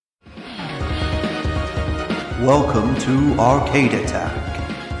Welcome to Arcade Attack.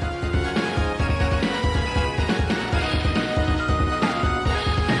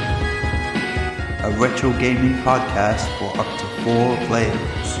 A retro gaming podcast for up to 4 players.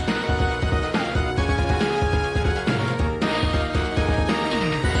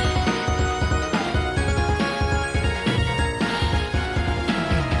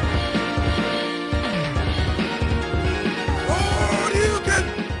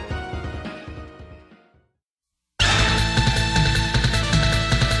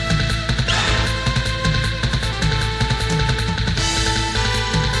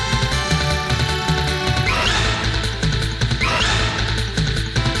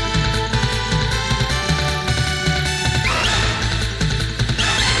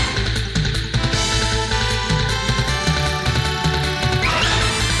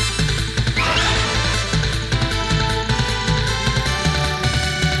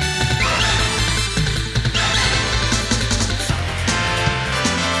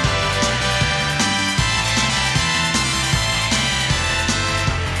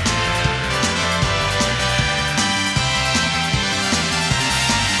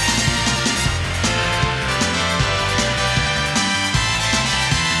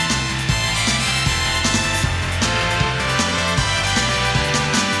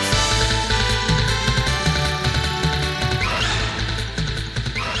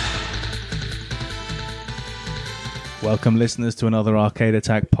 Welcome, listeners, to another Arcade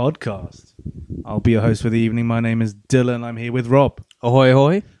Attack podcast. I'll be your host for the evening. My name is Dylan. I'm here with Rob. Ahoy,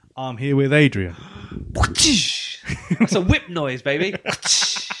 ahoy. I'm here with Adrian. That's a whip noise, baby.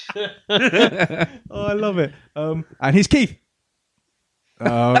 Oh, I love it. And he's Keith.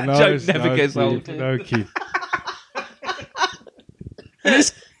 Oh, That no, joke never no, gets Keith. old. No, Keith.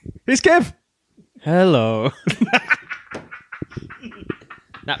 Here's Kev. Hello.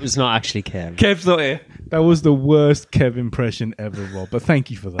 That was not actually Kev. Kev's not here. That was the worst Kev impression ever, Rob. But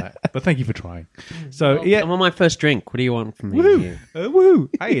thank you for that. But thank you for trying. So, Well, yeah. I'm on my first drink. What do you want from me? Woo! here? Woo!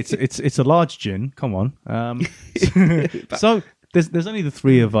 Hey, it's a large gin. Come on. So there's only the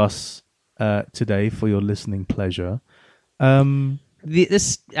three of us today for your listening pleasure.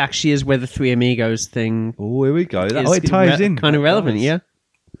 This actually is where the Three Amigos thing Oh, here we go. is it ties in. kind of relevant, Nice. yeah?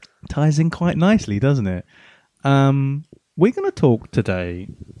 Ties in quite nicely, doesn't it? We're going to talk today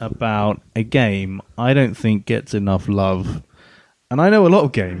about a game I don't think gets enough love. And I know a lot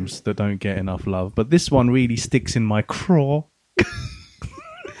of games that don't get enough love, but this one really sticks in my craw.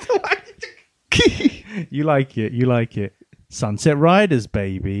 You like it. Sunset Riders,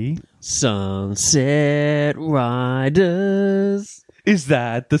 baby. Sunset Riders. Is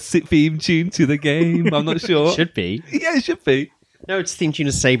that the theme tune to the game? I'm not sure. Should be. Yeah, it should be. No, it's theme tune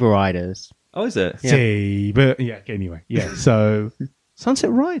of Saber Riders. Oh, is it? Yeah. See, but yeah, anyway. Yeah, so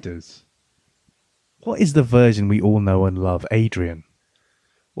Sunset Riders. What is the version we all know and love, Adrian?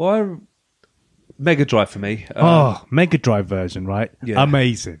 Well, Mega Drive for me. Oh, Mega Drive version, right? Yeah.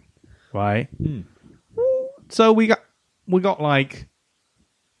 Amazing, right? So we got like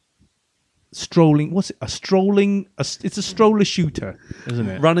strolling. What's it? It's a stroller shooter, isn't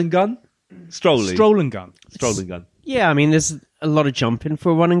it? Run and gun? Strolling. Stroll and gun. Strolling gun. Yeah, I mean, there's a lot of jumping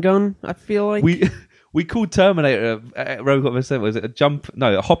for a run and gun, I feel like. We called Terminator Robocop vs. was it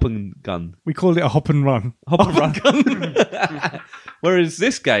a hop and gun. We called it a hop and run. Hop and run. Whereas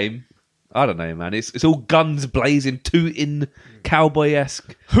this game, I don't know, man. It's all guns blazing, tooting,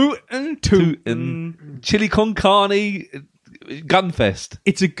 cowboy-esque, tooting, chili con carne, gunfest.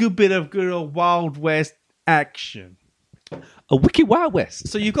 It's a good bit of good old Wild West action. A wicked Wild West.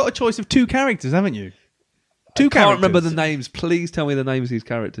 So you've got a choice of 2 characters, haven't you? 2 I characters. can't remember the names. Please tell me the names of these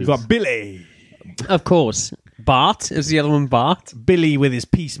characters. You've got Billy. Of course. Bart. Is the other one Bart? Billy with his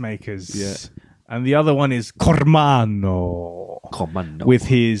peacemakers. Yeah. And the other one is Cormano. Commando. With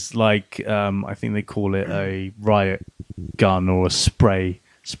his, like, I think they call it a riot gun or a spray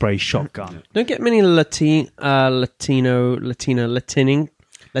shotgun. Don't get many Latinx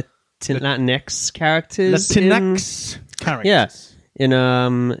characters. Latinx characters. Yeah,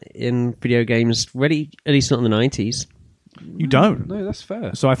 in video games, at least not in the 90s. You don't. No, that's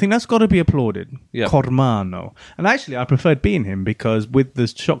fair. So I think that's got to be applauded. Yeah. Cormano. And actually, I preferred being him because with the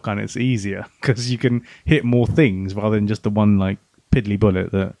shotgun, it's easier because you can hit more things rather than just the one like piddly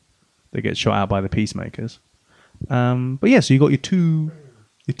bullet that gets shot out by the peacemakers. But yeah, so you got your two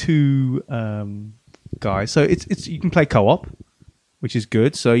guys. So it's you can play co-op, which is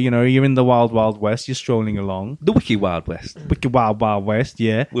good. So you're in the wild west. You're strolling along. The Wiki Wild West. Wicked wild west.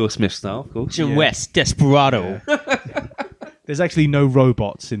 Yeah. Will Smith style, of course. Jim West, Desperado. There's actually no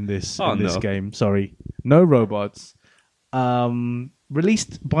robots in this game. Sorry, no robots.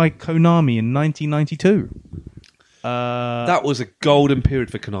 Released by Konami in 1992. That was a golden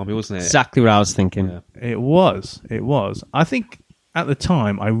period for Konami, wasn't it? Exactly what I was thinking. Yeah. It was. I think at the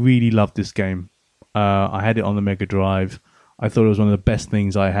time I really loved this game. I had it on the Mega Drive. I thought it was one of the best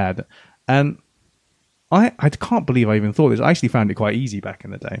things I had, and I can't believe I even thought this. I actually found it quite easy back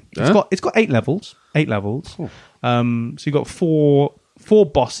in the day. It's got 8 levels. 8 levels. Cool. So you got four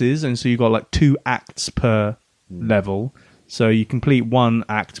bosses, and so you got like 2 acts per level. So you complete one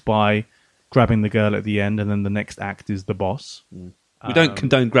act by grabbing the girl at the end, and then the next act is the boss. We don't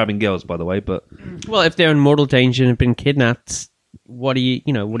condone grabbing girls, by the way, but Well, if they're in mortal danger and have been kidnapped, what do you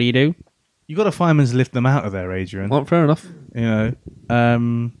do? You got to fireman's lift them out of there, Adrian. well, fair enough.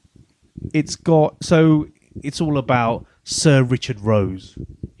 It's all about Sir Richard Rose.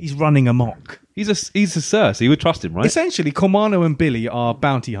 He's running amok. He's a sir, so you would trust him, right? Essentially, Komano and Billy are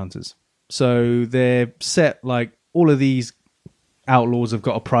bounty hunters. So they're set like all of these outlaws have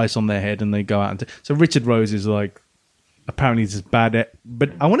got a price on their head, and they go out and so Richard Rose is like apparently he's just bad at,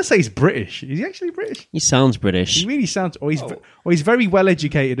 but I want to say he's British. Is he actually British? He sounds British. He really sounds, or he's very well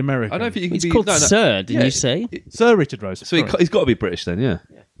educated American. I don't think you can He's be called no. Sir, didn't Yeah. you say? Sir Richard Rose. So Sorry. he's got to be British then, yeah.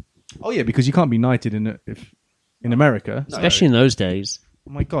 Oh yeah, because you can't be knighted in America. Especially in those days.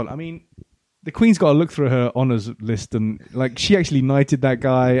 Oh my god! I mean, the Queen's got to look through her honours list, and like she actually knighted that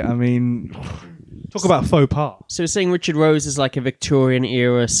guy. I mean, talk about faux pas. So saying Richard Rose is like a Victorian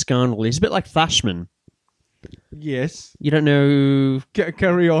era scoundrel. He's a bit like Flashman. Yes. You don't know.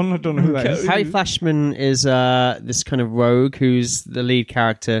 Carry on. I don't know who that is. Harry Flashman is this kind of rogue who's the lead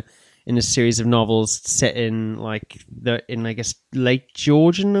character in a series of novels set in I guess late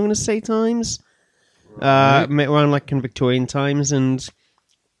Georgian, I'm going to say, times, around like kind of Victorian times, and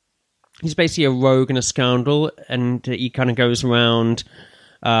he's basically a rogue and a scoundrel, and he kind of goes around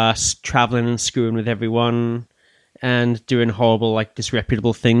traveling and screwing with everyone and doing horrible, like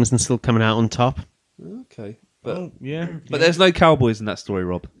disreputable things, and still coming out on top. Okay. But Yeah. but there's no cowboys in that story,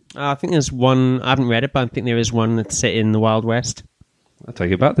 Rob. I think there's one. I haven't read it, but I think there is one that's set in the Wild West. I'll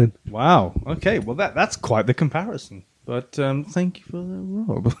take it back then. Wow. Okay. Well, that's quite the comparison. But thank you for that,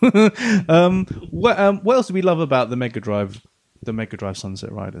 Rob. What else do we love about the Mega Drive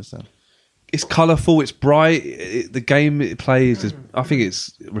Sunset Riders? Then It's colourful, it's bright, the game it plays is, I think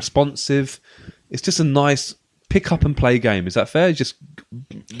it's responsive. It's just a nice pick up and play game. Is that fair? Just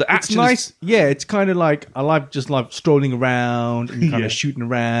the action. it's nice. Yeah, it's kind of like I like strolling around and kind of shooting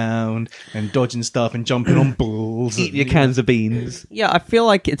around and dodging stuff and jumping on bulls. Eating your cans of beans. Yeah, I feel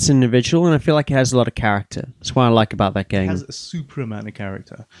like it's individual, and I feel like it has a lot of character. That's what I like about that game. It has a super amount of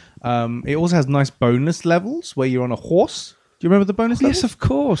character. It also has nice bonus levels where you're on a horse. Do you remember the bonus levels? Yes, of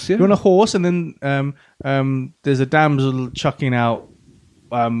course. Yeah. You're on a horse, and then there's a damsel chucking out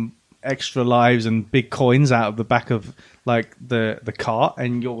extra lives and big coins out of the back of like the cart,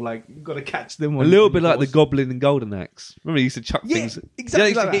 and you're like, you've got to catch them. A little bit like the Goblin in Golden Axe. Remember, he used to chuck things. exactly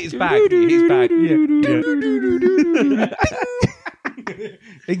He like used to that. hit his bag.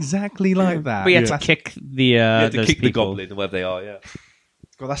 Exactly like that. But you had to kick the You had to those kick the people. Goblin wherever they are. Yeah.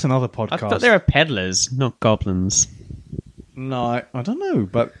 God, that's another I podcast. thought they were peddlers, not goblins. No, I don't know,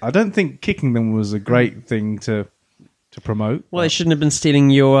 but I don't think kicking them was a great thing to promote. Well, they shouldn't have been stealing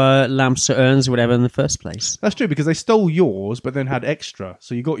your lamps or urns or whatever in the first place. That's true, because they stole yours, but then had extra,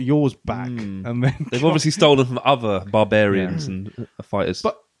 so you got yours back, and then They've obviously stolen from other barbarians and fighters.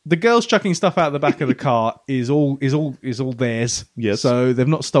 But the girls chucking stuff out the back of the car is all theirs. Yes. So they've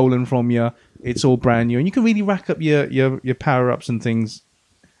not stolen from you. It's all brand new, and you can really rack up your power ups and things.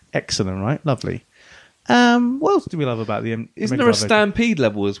 Excellent, right? Lovely. What else do we love about the? Isn't Mega there a Drive version? stampede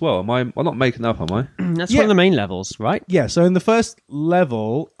level as well? I'm not making that up, am I? That's Yeah. one of the main levels, right? Yeah. So in the first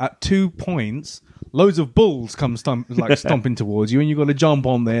level, at 2 points, loads of bulls come stomping towards you, and you've got to jump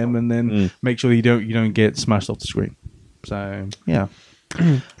on them and then make sure you don't get smashed off the screen. So yeah.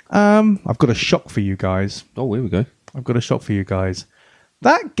 I've got a shock for you guys. Oh, here we go. I've got a shock for you guys.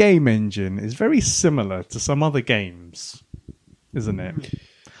 That game engine is very similar to some other games, isn't it?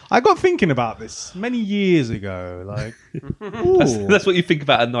 I got thinking about this many years ago. Like, ooh. That's what you think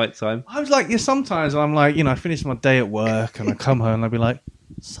about at night time. I was like, yeah, sometimes I'm like, I finish my day at work and I come home and I'll be like,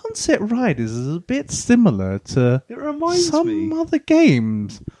 Sunset Riders is a bit similar to It reminds some me. other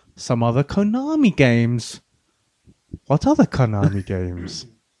games, some other Konami games. What other Konami games?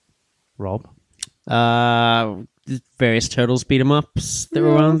 Rob? Various Turtles beat 'em ups that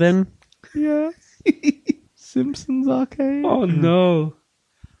were around then. Yeah. Simpsons Arcade? Oh no.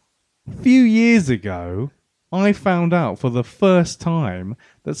 A few years ago, I found out for the first time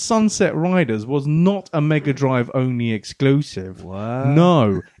that Sunset Riders was not a Mega Drive only exclusive. What?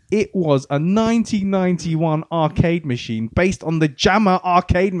 No, It was a 1991 arcade machine based on the Jammer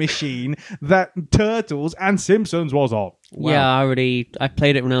arcade machine that Turtles and Simpsons was on. Wow. Yeah, I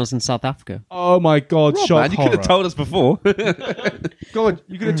played it when I was in South Africa. Oh my God, Rob, shock man, you horror. could have told us before. God,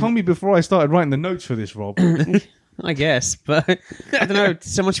 you could have told me before I started writing the notes for this, Rob. I guess, but I don't know.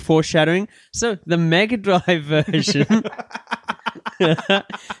 So much foreshadowing. So the Mega Drive version,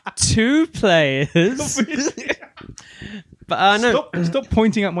 2 players. But no, Stop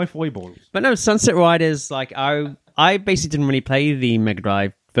pointing at my foibles. but no. Sunset Riders. Like I basically didn't really play the Mega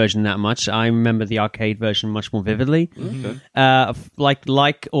Drive version that much. I remember the arcade version much more vividly.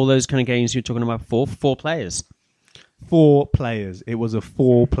 Like all those kind of games you were talking about before, 4 players. 4 players. It was a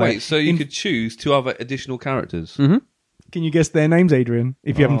 4-player. Wait, so you could choose 2 other additional characters? Mm-hmm. Can you guess their names, Adrian,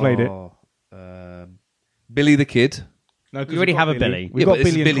 if you haven't played it? Billy the Kid. No, 'cause You already we've got have a Billy. We've Yeah, got but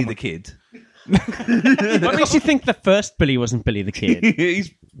it's Billy, Billy and the Kid. What makes you think the first Billy wasn't Billy the Kid?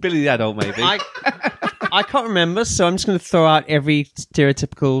 He's Billy the adult, maybe. I can't remember, so I'm just going to throw out every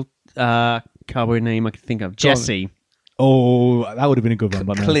stereotypical cowboy name I could think of. Jesse. Oh, that would have been a good one,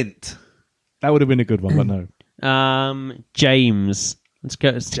 but no. Clint. That would have been a good one, but no. James. Let's go.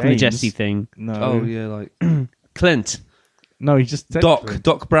 It's the James? Jesse thing. No. Oh, yeah, like... Clint. No, he just said Clint.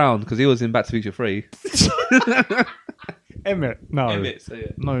 Doc Brown, because he was in Back to the Future 3. Emmett. No. Emmett, so yeah.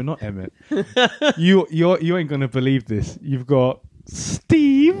 No, not Emmett. you ain't gonna believe this. You've got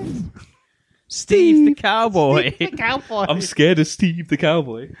Steve. Steve the cowboy. Cowboy. I'm scared of Steve the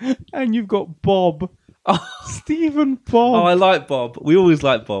Cowboy. And you've got Bob. Oh, Steve and Bob. I like Bob. We always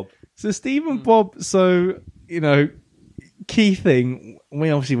like Bob. So Steve and Bob, so, key thing,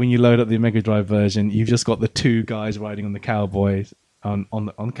 when you load up the Mega Drive version, you've just got the 2 guys riding on the cowboys, on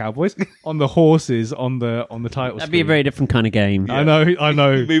the horses, on the title That'd be a screen. very different kind of game. I know.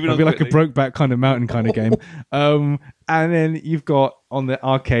 Moving It'd on be like a quickly. Brokeback kind of mountain kind of game. And then you've got, on the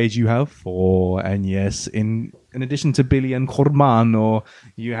arcade, you have 4, and yes, in addition to Billy and Cormano,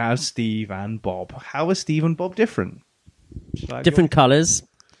 you have Steve and Bob. How are Steve and Bob different? Different colours.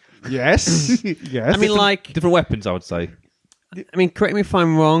 Yes. Yes. I mean, like, Different weapons, I would say. correct me if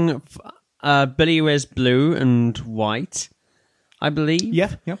I'm wrong. Billy wears blue and white, I believe.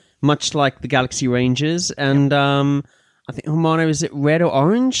 yeah. Much like the Galaxy Rangers. And I think Humano, is it red or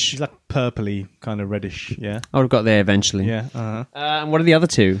orange? She's like purpley, kind of reddish. Yeah. I would have got there eventually. Yeah. Uh-huh. And what are the other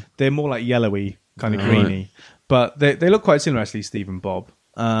 2? They're more like yellowy, kind of greeny. But they look quite similar, actually, Steve and Bob.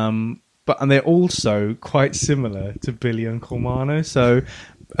 And they're also quite similar to Billy and Cormano. So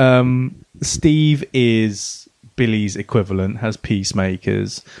Steve is Billy's equivalent, has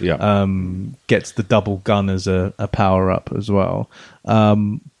peacemakers, gets the double gun as a power-up as well.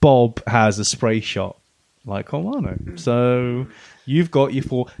 Bob has a spray shot, like Cormano. So you've got your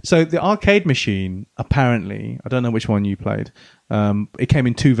 4... So the arcade machine, apparently, I don't know which one you played, it came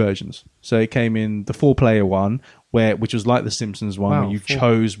in 2 versions. So it came in the 4-player one, which was like the Simpsons one, Wow, where you 4.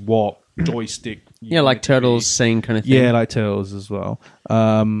 chose what joystick you Yeah, like wanted to be. Turtles, same kind of thing. Yeah, like Turtles as well.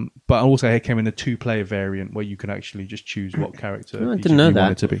 But also it came in a 2-player variant where you could actually just choose what character Oh, I each didn't of know you that.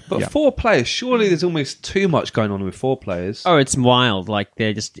 wanted to be. But Yeah. 4 players, surely there's almost too much going on with 4 players. Oh, it's wild. Like,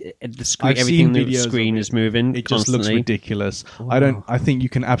 they're just... The screen, I've everything seen on the videos screen of is moving It just constantly. looks ridiculous. I think you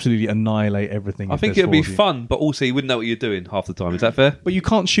can absolutely annihilate everything. I if think there's it would be 4 of you. fun, but also you wouldn't know what you're doing half the time. Is that fair? But you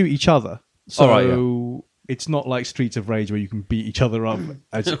can't shoot each other. So All right, it's not like Streets of Rage where you can beat each other up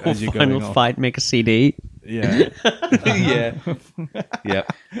as you're going Final off. fight, make a CD. Yeah. Yeah. Yeah.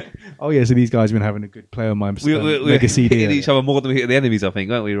 Oh yeah, so these guys have been having a good play on my We're Mega CD. hitting each other more than we hit the enemies, I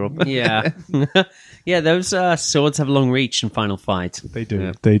think, aren't we, Rob? Yeah. Yeah, those swords have long reach in Final Fight. They do,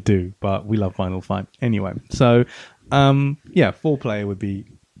 Yeah. they do. But we love Final Fight anyway. So, 4-player would be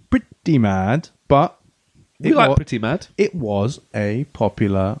pretty mad, but We like Pretty Mad. it was a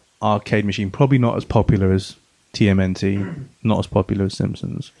popular arcade machine. Probably not as popular as TMNT, not as popular as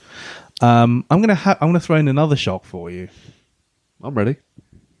Simpsons. I'm gonna throw in another shock for you. I'm ready.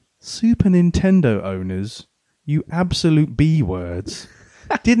 Super Nintendo owners, you absolute B words,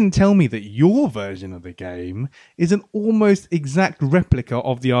 didn't tell me that your version of the game is an almost exact replica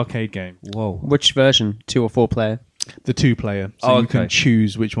of the arcade game. Whoa. Which version? 2 or 4 player? The 2-player, so Oh, you can okay.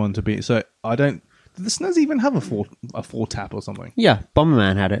 choose which one to be. So I don't. Did the SNES even have a 4 tap or something? Yeah,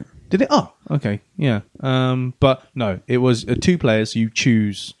 Bomberman had it. Did it? Oh, okay, yeah. But no, it was a 2-player. So you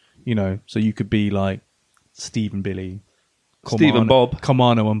choose, so you could be like Steve and Billy, Steve and Bob.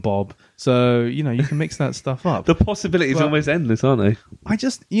 Cormano and Bob. So you can mix that stuff up. The possibilities are Well- almost endless, aren't they? I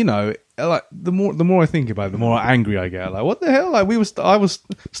just, like the more I think about it, the more angry I get. Like, what the hell? Like, I was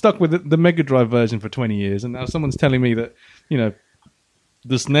stuck with the Mega Drive version for 20 years, and now someone's telling me that,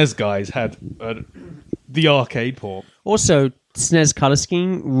 the SNES guys had the arcade port. Also, SNES color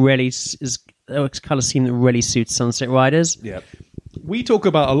scheme really is a color scheme that really suits Sunset Riders. Yeah. We talk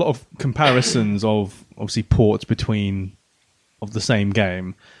about a lot of comparisons of obviously ports between of the same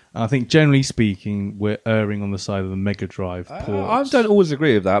game. I think generally speaking, we're erring on the side of the Mega Drive ports. I don't always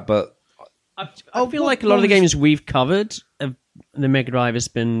agree with that, but I feel like a lot of the games we've covered, the Mega Drive has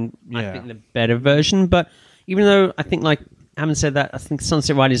been, I Yeah. think, the better version. But even though I think, like, having said that, I think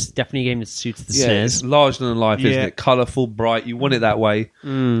Sunset Riders is definitely a game that suits the it's SNES. larger than life, isn't Yeah. it? Colourful, bright. You want it that way.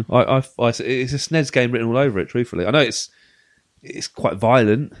 It's a SNES game written all over it. Truthfully, I know it's quite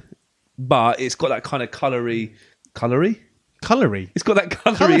violent, but it's got that kind of colory. Colory. It's got that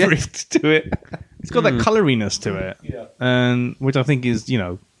colory Colory. to it. It's got that coloriness to it. Yeah. And which I think is,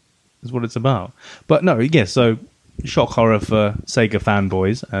 is what it's about. But no, so shock horror for Sega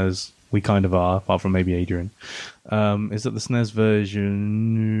fanboys, as we kind of are, apart from maybe Adrian, is that the SNES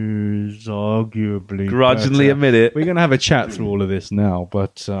version is arguably Grudgingly better. admit it. We're going to have a chat through all of this now,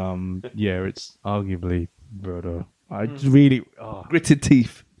 but it's arguably better. I really... Gritted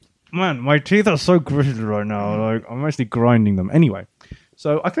teeth. Man, my teeth are so gritted right now. Like, I'm actually grinding them. Anyway,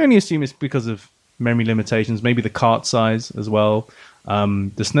 so I can only assume it's because of memory limitations, maybe the cart size as well.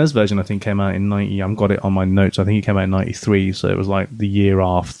 The SNES version, I think, came out in 90. I've got it on my notes. I think it came out in 93, so it was like the year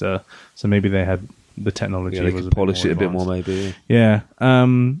after. So maybe they had the technology. Yeah, they was could polish it a bit advanced. more, maybe. Yeah.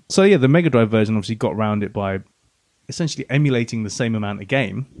 The Mega Drive version obviously got around it by essentially emulating the same amount of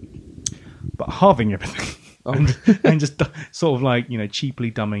game, but halving everything. and just sort of like, cheaply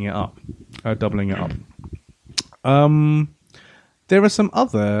doubling it up. There are some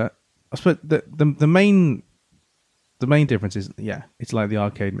other... I suppose the main difference is, it's like the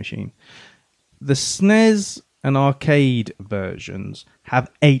arcade machine. The SNES and arcade versions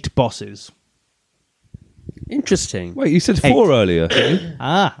have 8 bosses. Interesting. Wait, you said 4 earlier. didn't you?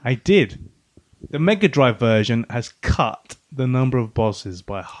 I did. The Mega Drive version has cut the number of bosses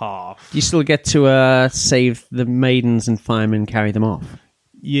by half. You still get to save the maidens and firemen, carry them off.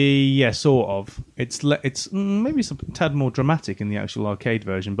 Yeah, sort of. It's maybe a tad more dramatic in the actual arcade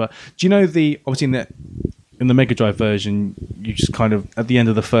version. But do you know obviously in the Mega Drive version, you just kind of at the end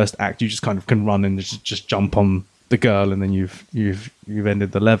of the first act, you just kind of can run and just jump on the girl, and then you've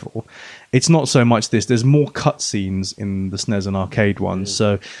ended the level. It's not so much this. There's more cutscenes in the SNES and arcade ones,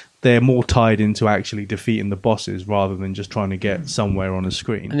 so they're more tied into actually defeating the bosses rather than just trying to get somewhere on a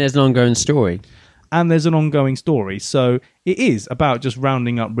screen. And there's an ongoing story. And there's an ongoing story. So it is about just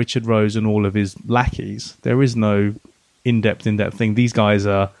rounding up Richard Rose and all of his lackeys. There is no in-depth thing. These guys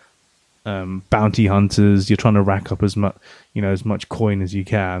are bounty hunters. You're trying to rack up as much coin as you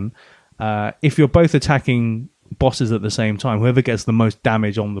can. If you're both attacking bosses at the same time, whoever gets the most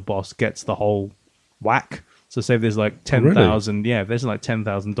damage on the boss gets the whole whack. So say there's like 10,000, there's like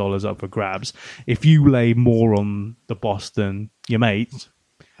 $10,000 up for grabs. If you lay more on the boss than your mate,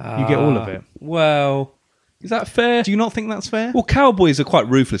 you get all of it. Well, is that fair? Do you not think that's fair? Well, cowboys are quite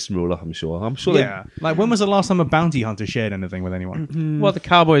ruthless in real life, I'm sure. Yeah. Like, when was the last time a bounty hunter shared anything with anyone? Well, the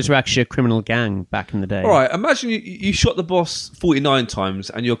Cowboys were actually a criminal gang back in the day. All right, imagine you shot the boss 49 times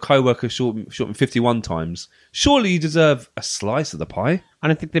and your co-worker shot him 51 times. Surely you deserve a slice of the pie. I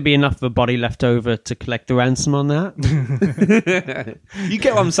don't think there'd be enough of a body left over to collect the ransom on that. You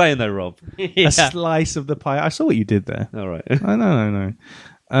get what I'm saying, though, Rob. A slice of the pie. I saw what you did there. All right. I know.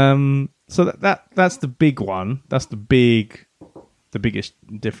 So that's the big one. That's the biggest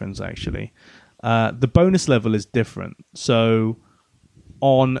difference, actually. The bonus level is different. So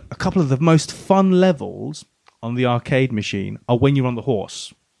on a couple of the most fun levels on the arcade machine are when you're on the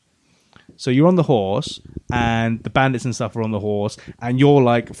horse. So you're on the horse, and the bandits and stuff are on the horse, and you're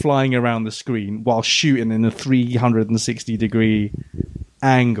like flying around the screen while shooting in a 360-degree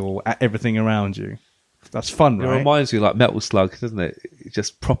angle at everything around you. That's fun, It right? reminds you of like Metal Slug, doesn't it?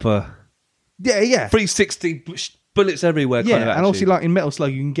 Just proper Yeah. 360 bullets everywhere kind of and also attitude. like in Metal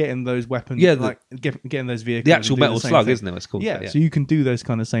Slug, you can get in those weapons. Yeah, like get in those vehicles. The actual and do Metal the same Slug, thing. isn't it? It's called. Yeah, so you can do those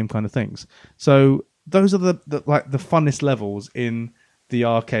same kind of things. So those are the funnest levels in the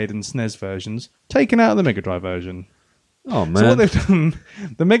arcade and SNES versions, taken out of the Mega Drive version. Oh man! So what they've done,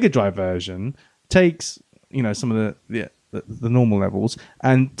 the Mega Drive version takes some of the normal levels,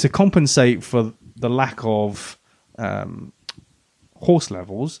 and to compensate for the lack of horse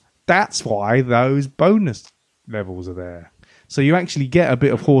levels, that's why those bonus levels are there. So you actually get a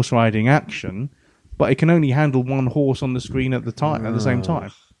bit of horse riding action, but it can only handle one horse on the screen at the same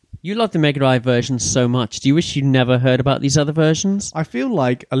time. You love the Mega Drive version so much. Do you wish you never heard about these other versions? I feel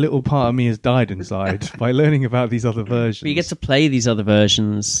like a little part of me has died inside by learning about these other versions. But you get to play these other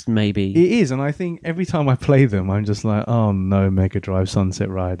versions, maybe. It is, and I think every time I play them, I'm just like, oh no, Mega Drive Sunset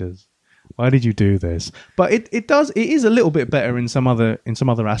Riders. Why did you do this? But it is a little bit better in some other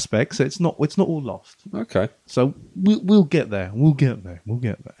aspects. It's not all lost. Okay. So we'll get there. We'll get there.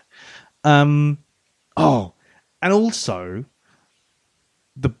 And also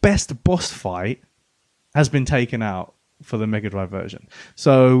the best boss fight has been taken out for the Mega Drive version.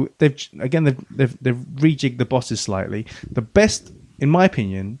 So they've rejigged the bosses slightly. The best, in my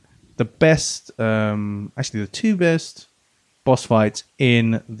opinion, actually the two best boss fights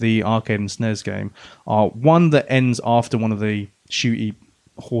in the arcade and SNES game are one that ends after one of the shooty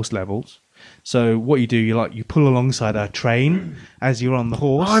horse levels. So what you do, you pull alongside a train as you're on the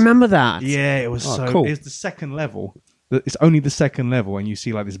horse. Oh, I remember that. Yeah, it was cool. It's the second level. It's only the second level, and you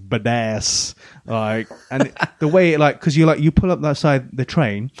see this badass and the way because you pull up that side the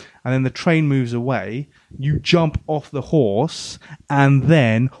train, and then the train moves away. You jump off the horse, and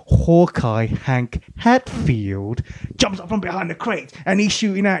then Hawkeye Hank Hatfield jumps up from behind the crate, and he's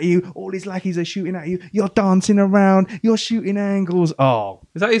shooting at you. All his lackeys are shooting at you. You're dancing around. You're shooting angles. Oh,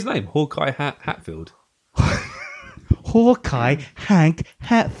 Is that his name? Hawkeye Hatfield. Hawkeye Hank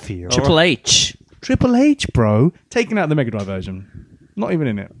Hatfield. Triple H. Bro. Taking out the Mega Drive version. Not even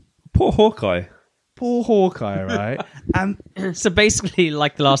in it. Poor Hawkeye. Poor Hawkeye, right? And So basically,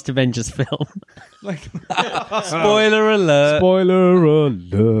 like the last Avengers film. Spoiler alert. spoiler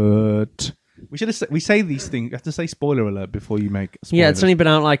alert. We say these things. You have to say spoiler alert before you make. Spoilers. Yeah, it's only been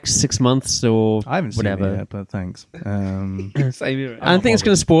out like 6 months or I haven't whatever. seen it yet, but thanks. Same here. I don't think it's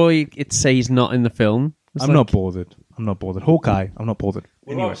going to spoil it to say he's not in the film. It's I'm like- not bothered. Hawkeye. I'm not bothered.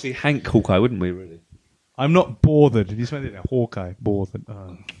 Well, Anyway, obviously Hank Hawkeye, wouldn't we, really? I'm not bothered. Did you say that? Hawkeye. Bothered.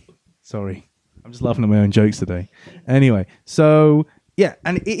 Sorry. I'm just laughing at my own jokes today. Anyway, so yeah,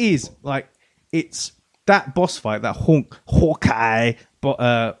 and it is it's that boss fight, that Hawkeye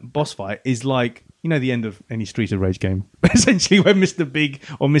boss fight is like, the end of any Street of Rage game. Essentially, when Mr. Big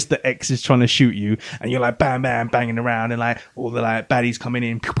or Mr. X is trying to shoot you, and you're bam, bam, banging around, and all the baddies coming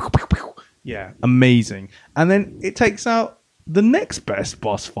in. Pew, pew, pew, pew. Yeah, amazing. And then it takes out the next best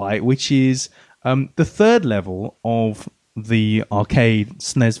boss fight, which is the third level of the arcade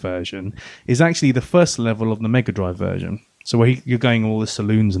SNES version, is actually the first level of the Mega Drive version. So where you're going all the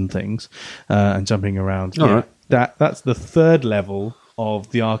saloons and things and jumping around. All right. That's the third level of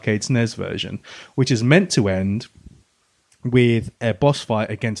the arcade SNES version, which is meant to end with a boss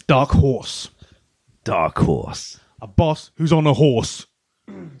fight against Dark Horse. Dark Horse. A boss who's on a horse.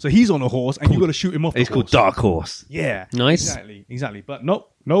 So he's on a horse, and you've got to shoot him off the He's horse. called Dark Horse. Yeah. Nice. Exactly. But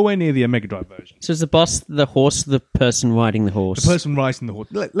nowhere near the Mega Drive version. So is the boss the horse, the person riding the horse? The person riding the horse.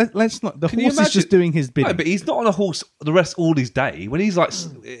 Let's not. The Can you horse is imagine- just doing his bidding. No, but he's not on a horse all his day. When he's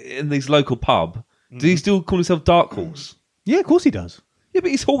in this local pub, does he still call himself Dark Horse? Yeah, of course he does. Yeah,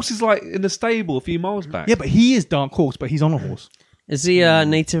 but his horse is in the stable a few miles back. Yeah, but he is Dark Horse, but he's on a horse. Is he a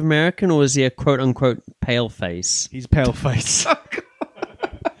Native American or is he a quote-unquote pale face? He's pale face.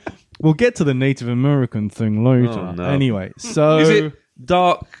 We'll get to the Native American thing later. Oh, no. Anyway, so Is it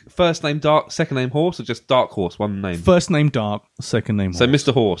Dark, first name Dark, second name Horse, or just Dark Horse, one name? first name Dark, second name So Horse.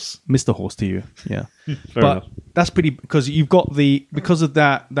 Mr. Horse. Mr. Horse to you, yeah. Fair But enough. that's pretty, because you've got because of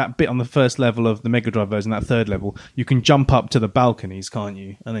that bit on the first level of the Mega Drive version, that third level, you can jump up to the balconies, can't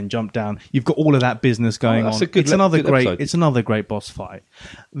you? And then jump down. You've got all of that business going that's on. a good It's another good great. episode. It's another great boss fight.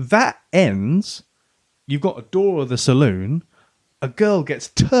 That ends. You've got a door of the saloon. A girl gets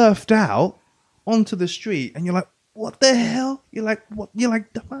turfed out onto the street, and you're like, what the hell? You're like, what? You're like,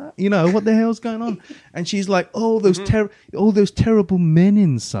 what the hell's going on? And she's like, all those terrible men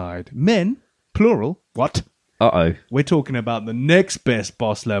inside. Men, plural. What? Uh-oh. We're talking about the next best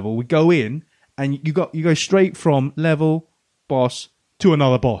boss level. We go in, and you go straight from level boss to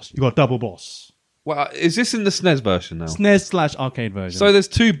another boss. You got double boss. Well, is this in the SNES version now? SNES/arcade version. So there's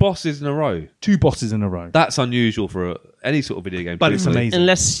two bosses in a row. two bosses in a row. That's unusual for any sort of video game. But it's truthfully. amazing.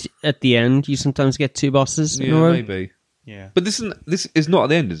 Unless at the end you sometimes get two bosses in a Yeah, row. maybe. Yeah. But this is not at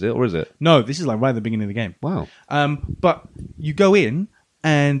the end, is it? Or is it? No, this is right at the beginning of the game. Wow. But you go in,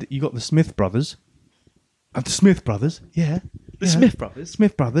 and you got the Smith brothers. The Smith brothers, yeah. The Smith brothers?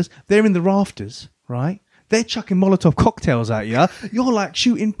 Smith brothers. They're in the rafters, right? They're chucking Molotov cocktails at you. You're like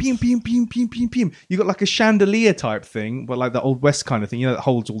shooting, pew, pew, pew, pew, pew, pew. You got like a chandelier type thing, but like the Old West kind of thing, that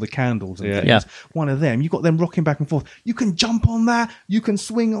holds all the candles and Yeah. things. Yeah. One of them. You got them rocking back and forth. You can jump on that. You can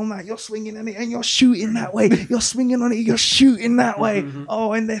swing on that. You're swinging on it and you're shooting that way. You're swinging on it. You're shooting that way.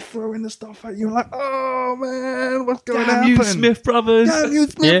 Oh, and they're throwing the stuff at you. Like, oh man, what's going to Damn happen? you, Smith brothers. Damn you,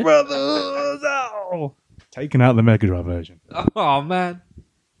 Smith Yeah. brothers! Oh. Taking out the Mega Drive version. Oh, man.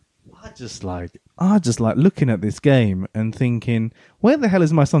 I just like looking at this game and thinking, where the hell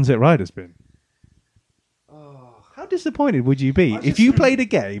has my Sunset Riders been? disappointed would you be if you played a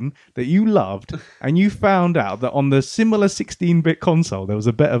game that you loved and you found out that on the similar 16-bit console there was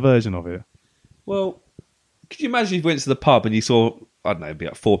a better version of it? Well, could you imagine if you went to the pub and you saw, I don't know, be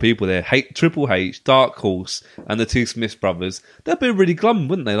like 4 people there, Triple H, Dark Horse, and the 2 Smith brothers? They'd be really glum,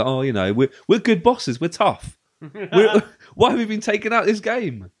 wouldn't they? Like, oh, you know, we're good bosses, we're tough. Why have we been taking out this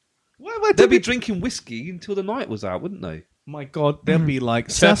game? They'd be drinking whiskey until the night was out, wouldn't they? My God, they'd be like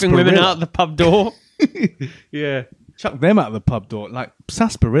Surfing women out the pub door. Yeah. Chuck them out of the pub door. Like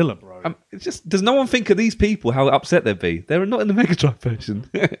sarsaparilla, bro. It's just, does no one think of these people, how upset they'd be? They're not in the Mega Drive version.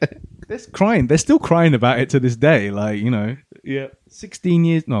 They're crying. They're still crying about it to this day. Like, you know. Yeah. 16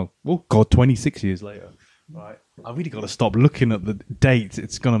 years. No. Oh, God, 26 years later. Right. I really got to stop looking at the dates.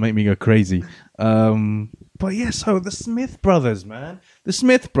 It's going to make me go crazy. But yeah, so the Smith brothers, man. The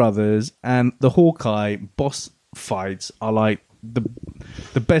Smith brothers and the Hawkeye boss fights are like the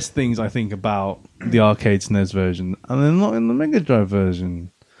best things I think about the arcade SNES version, and they're not in the Mega Drive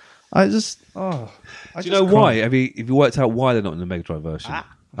version. Do you know why? Have you worked out why they're not in the Mega Drive version?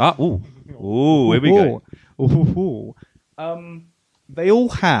 Ooh, here we go. They all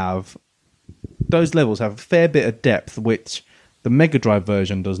have, those levels have a fair bit of depth, which the Mega Drive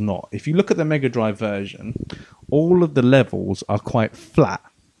version does not. If you look at the Mega Drive version, all of the levels are quite flat.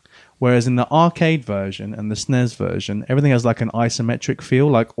 Whereas in the arcade version and the SNES version, everything has like an isometric feel.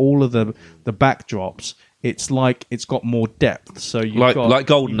 Like all of the backdrops, it's like it's got more depth. So you've got like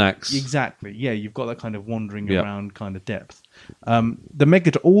Golden Axe. Exactly. Yeah, you've got that kind of wandering around kind of depth. All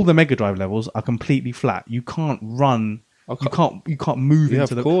the Mega Drive levels are completely flat. You can't run. You can't move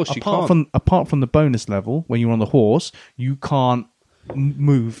into the. Of course, apart from the bonus level when you're on the horse, you can't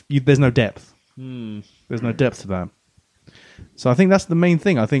move. There's no depth. There's no depth to that. So I think that's the main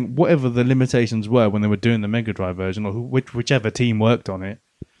thing. I think whatever the limitations were when they were doing the Mega Drive version, or whichever team worked on it,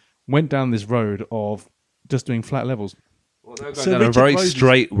 went down this road of just doing flat levels. Well, they were going down a very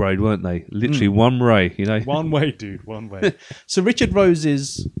straight road, weren't they? Literally one way, you know. One way, dude. One way. So Richard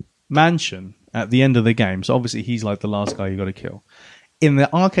Rose's mansion at the end of the game, so obviously he's like the last guy you got to kill. In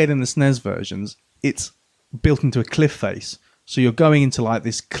the arcade and the SNES versions, it's built into a cliff face. So you're going into like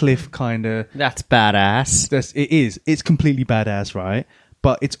this cliff kind of... That's badass. It is. It's completely badass, right?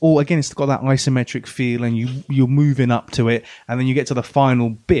 But it's all, again, it's got that isometric feel and you're moving up to it. And then you get to the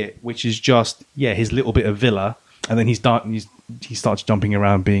final bit, which is just, his little bit of villa. And then he starts jumping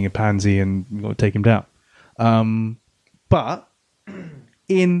around being a pansy and you've got to take him down. But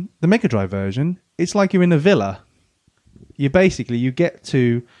in the Mega Drive version, it's like you're in a villa. You get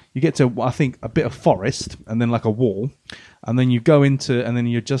to I think a bit of forest and then like a wall, and then you go into and then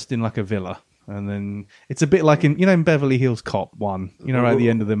you're just in like a villa, and then it's a bit like in Beverly Hills Cop 1, right at the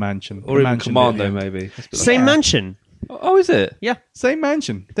end of the mansion, or even Commando maybe. Same mansion. Oh, is it? Yeah, same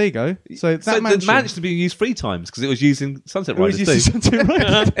mansion. There you go. So that mansion, the mansion to be used 3 times because it was used in Sunset Riders too.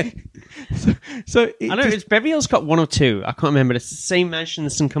 So I know it's Beverly Hills Cop 1 or 2. I can't remember. It's the same mansion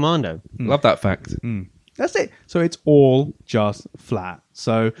as in Commando. Love that fact. That's it. So it's all just flat.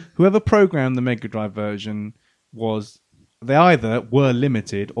 So whoever programmed the Mega Drive version they either were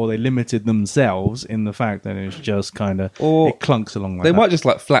limited or they limited themselves in the fact that it's just kind of it clunks along like that. They might just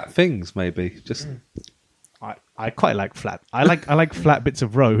like flat things, maybe. Just I quite like flat. I like flat bits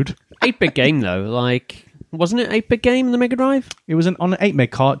of road. 8-bit game though, like wasn't it 8-bit game in the Mega Drive? It was on an 8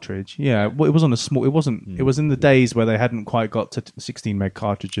 meg cartridge. Yeah, well, it was on a small. It wasn't. It was in the days where they hadn't quite got to 16 meg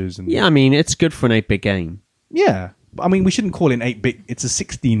cartridges. And yeah, I mean it's good for an 8-bit game. Yeah, I mean we shouldn't call it an 8-bit. It's a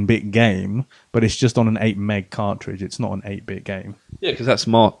 16-bit game, but it's just on an 8 meg cartridge. It's not an 8-bit game. Yeah, because that's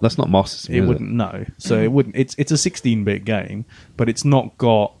not Master System. It wouldn't. No, so it wouldn't. It's a 16-bit game, but it's not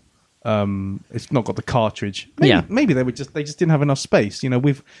got. It's not got the cartridge. Maybe they just didn't have enough space.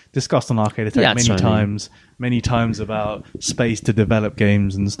 We've discussed on Arcade Attack many times about space to develop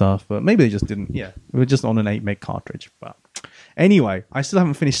games and stuff, but maybe they just didn't. Yeah, we were just on an 8 meg cartridge. But anyway, I still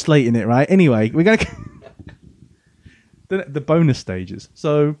haven't finished slating it. Right. Anyway, we're gonna the bonus stages.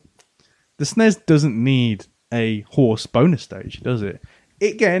 So the SNES doesn't need a horse bonus stage, does it?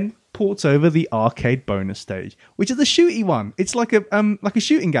 Again, ports over the arcade bonus stage, which is the shooty one. It's like a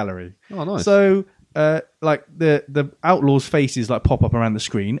shooting gallery. Oh, nice. So, like the outlaws' faces like pop up around the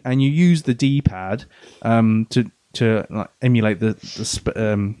screen, and you use the D-pad to like emulate the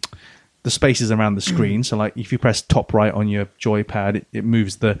spaces around the screen. So, like if you press top right on your joypad, it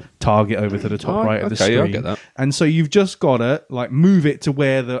moves the target over to the top right of the screen. Yeah, I get that. And so you've just got to like move it to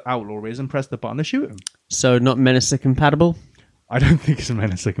where the outlaw is and press the button to shoot him. So not Menacer compatible. I don't think it's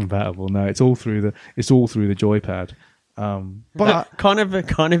Menacer compatible. No, it's all through the joypad. But Can't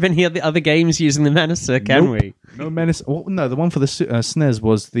have any of the other games using the Menacer, can Nope. we? no menace. Oh, no, the one for the SNES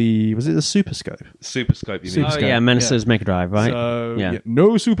was it the Super Scope? Super Scope, you mean? Super Oh Scope, yeah, Menacer's Mega Drive, right? So Yeah.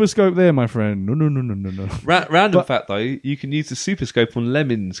 no Super Scope there, my friend. No. Random fact though, you can use the Super Scope on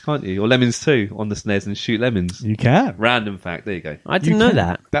Lemons, can't you? Or Lemons 2 on the SNES and shoot lemons. You can. Random fact. There you go. I didn't know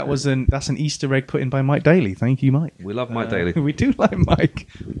can. that. That's an Easter egg put in by Mike Daly. Thank you, Mike. We love Mike Daly. We do like Mike.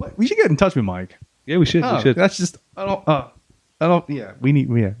 We should get in touch with Mike. Yeah, we should. Oh, We should. That's just. Yeah, we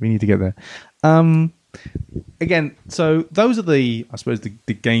need to get there. Again, so those are the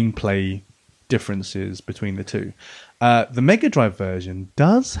gameplay differences between the two. The Mega Drive version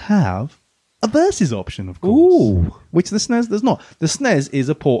does have a versus option, of course, which the SNES does not. The SNES is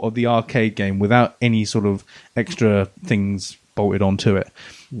a port of the arcade game without any sort of extra things bolted onto it.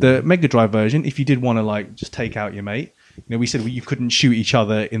 The Mega Drive version, if you did want to just take out your mate. We said you couldn't shoot each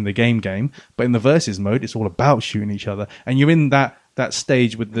other in the game, but in the versus mode, it's all about shooting each other. And you're in that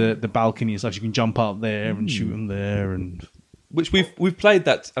stage with the balcony and stuff. You can jump up there and shoot them there. And Which we've played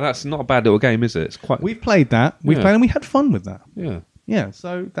that, and that's not a bad little game, is it? It's quite. we've played that. We've Yeah. played and we had fun with that. Yeah. Yeah,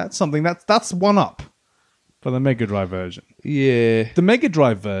 so that's something that's one up for the Mega Drive version. Yeah. The Mega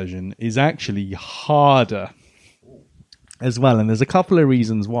Drive version is actually harder as well, and there's a couple of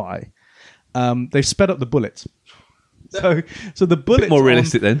reasons why. They've sped up the bullets. So the bullets more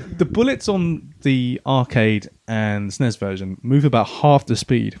realistic then. The bullets on the arcade and SNES version move about half the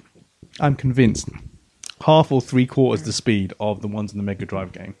speed. I'm convinced. Half or 3/4 the speed of the ones in the Mega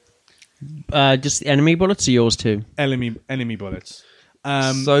Drive game. Just the enemy bullets or yours too? Enemy bullets.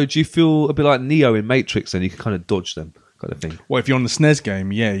 So do you feel a bit like Neo in Matrix, then you can kind of dodge them, kind of thing? Well, if you're on the SNES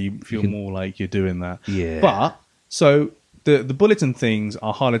game, yeah, you feel more like you're doing that. Yeah. But so the bullet and things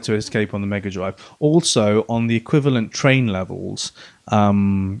are harder to escape on the Mega Drive. Also, on the equivalent train levels,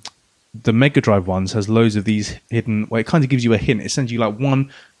 the Mega Drive ones has loads of these hidden. Well, it kind of gives you a hint. It sends you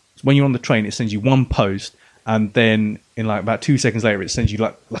one when you're on the train. It sends you one post, and then in about 2 seconds later, it sends you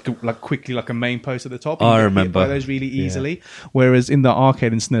quickly a main post at the top. And I you get hit remember. by those really easily. Whereas in the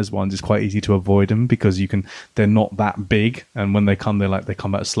arcade and SNES ones, it's quite easy to avoid them because they're not that big, and when they come, they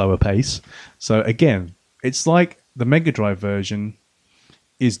come at a slower pace. So again, it's like the Mega Drive version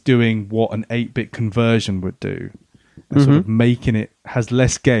is doing what an 8-bit conversion would do. And sort of making it has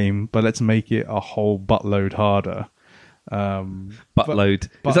less game, but let's make it a whole buttload harder. Buttload.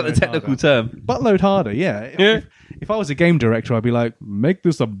 Is that the buttload technical harder. term? Buttload harder, yeah. If I was a game director, I'd be like, make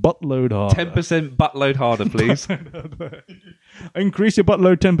this a buttload harder. 10% buttload harder, please. Increase your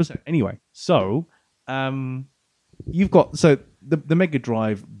buttload 10%. Anyway, so you've got the Mega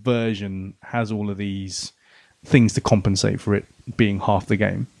Drive version has all of these things to compensate for it being half the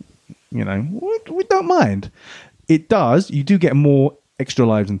game. We don't mind. It does. You do get more extra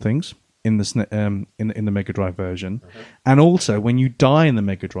lives and things in the in the Mega Drive version, and also when you die in the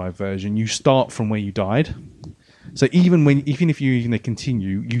Mega Drive version, you start from where you died. So even if you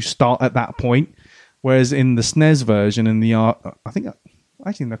continue, you start at that point. Whereas in the SNES version and the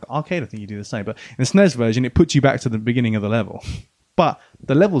in the arcade, I think you do the same. But in the SNES version, it puts you back to the beginning of the level. But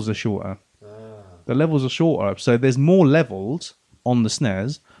the levels are shorter. The levels are shorter, so there's more levels on the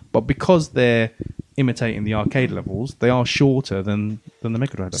SNES. But because they're imitating the arcade levels, they are shorter than the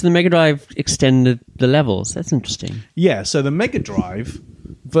Mega Drive. So the Mega Drive extended the levels. That's interesting. Yeah, so the Mega Drive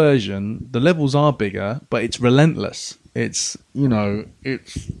version, the levels are bigger, but it's relentless. It's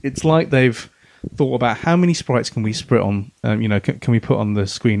it's like they've thought about how many sprites can we split on, can we put on the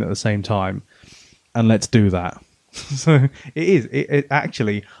screen at the same time, and let's do that. So it is. It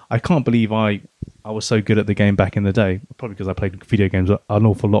actually, I can't believe I was so good at the game back in the day. Probably because I played video games an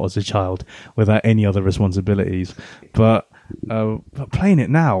awful lot as a child without any other responsibilities. But playing it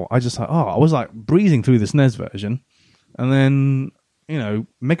now, I was like breezing through the SNES version, and then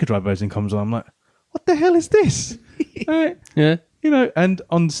Mega Drive version comes on. I'm like, what the hell is this? Yeah. And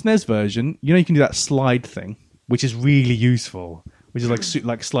on the SNES version, you can do that slide thing, which is really useful. Which is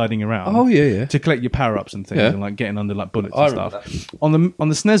like sliding around. Oh, yeah. To collect your power ups and things, Yeah. and getting under bullets I and remember stuff. On the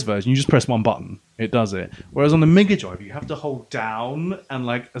SNES version, you just press one button, it does it. Whereas on the Mega Drive, you have to hold down and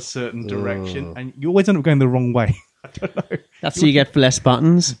a certain direction, and you always end up going the wrong way. I don't know. That's what you get for less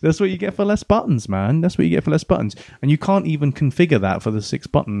buttons. That's what you get for less buttons, man. That's what you get for less buttons, and you can't even configure that for the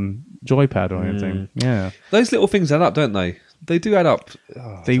 6-button joypad or anything. Yeah, Those little things add up, don't they? They do add up.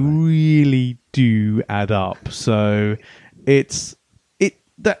 they really do add up. So that's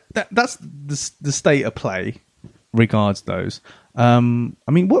the state of play regards those.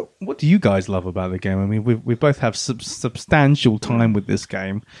 What do you guys love about the game? We both have substantial time with this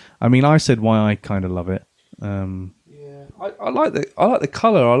game. I said why I kind of love it. I like the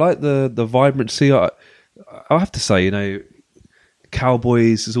color. I like the vibrancy. I have to say,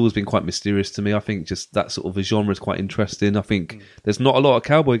 cowboys has always been quite mysterious to me. I think just that sort of a genre is quite interesting. I think there's not a lot of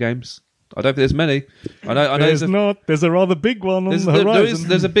cowboy games. I don't think there's many. I know There's a rather big one on the horizon.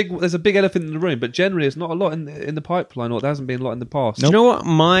 there's a big elephant in the room, but generally it's not a lot in the pipeline, or there hasn't been a lot in the past. Do you know what?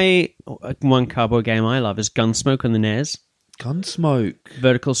 My one cowboy game I love is Gunsmoke on the NES. Gunsmoke.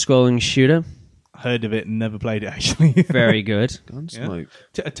 Vertical scrolling shooter. Heard of it and never played it, actually. Very good. Gunsmoke.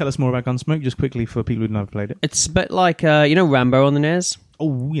 Tell us more about Gunsmoke, just quickly, for people who've never played it. It's a bit like, Rambo on the NES?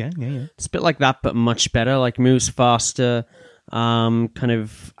 Oh, yeah. It's a bit like that, but much better. Like, moves faster. I don't know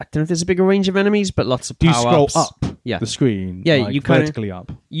if there's a bigger range of enemies, but lots of Do you power-ups. scroll up Yeah. the screen? Yeah, like you kinda- vertically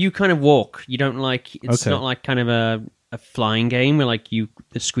up. You kind of walk. You don't like... It's Okay. not like kind of a flying game where, like, the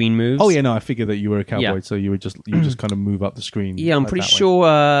screen moves. Oh, yeah, no, I figured that you were a cowboy, Yeah. so you just kind of move up the screen. Yeah, I'm like pretty that way. sure...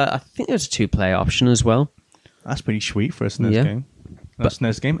 I think there's a 2-player option as well. That's pretty sweet for a SNES Yeah. game. A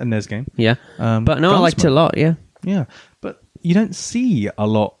SNES game. Yeah. But no, I liked it a Gunsmoke. lot, yeah. Yeah, but you don't see a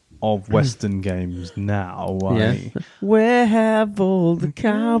lot of Western games now, right? Yeah. Where have all the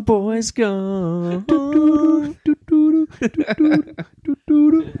cowboys gone?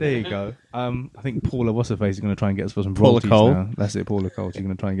 There you go. I think Paula What's-Her-Face is going to try and get us for some Paula royalties Cole. now. That's it, Paula Cole. She's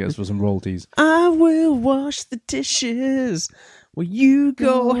going to try and get us for some royalties. I will wash the dishes. Will you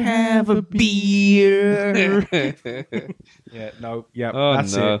go have a beer? Yeah, no, yeah, Oh,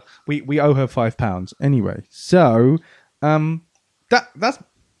 that's no. it. We owe her £5 anyway. So, that's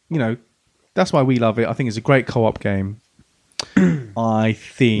that's why we love it. I think it's a great co-op game. I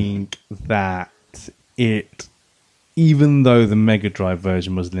think that it, even though the Mega Drive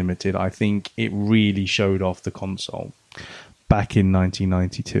version was limited, I think it really showed off the console back in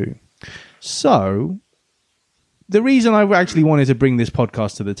 1992. So, the reason I actually wanted to bring this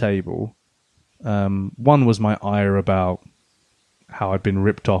podcast to the table, one was my ire about how I'd been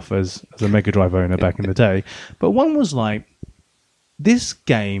ripped off as a Mega Drive owner back in the day, but one was like, this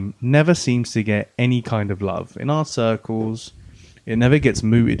game never seems to get any kind of love. In our circles, it never gets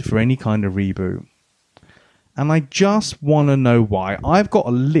mooted for any kind of reboot. And I just want to know why. I've got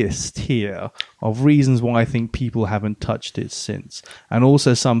a list here of reasons why I think people haven't touched it since. And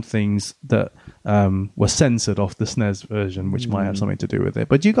also some things that were censored off the SNES version, which might have something to do with it.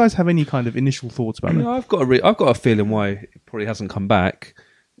 But do you guys have any kind of initial thoughts about it? I've got a feeling why it probably hasn't come back.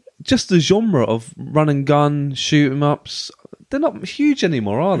 Just the genre of run and gun, shoot 'em ups, they're not huge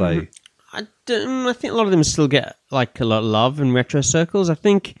anymore, are they? I think a lot of them still get like a lot of love in retro circles. I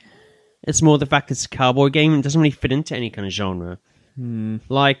think it's more the fact it's a cowboy game and doesn't really fit into any kind of genre.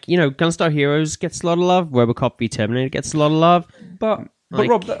 Like, Gunstar Heroes gets a lot of love. RoboCop v Terminator gets a lot of love. But Like-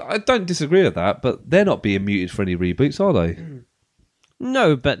 Rob, I don't disagree with that, but they're not being muted for any reboots, are they?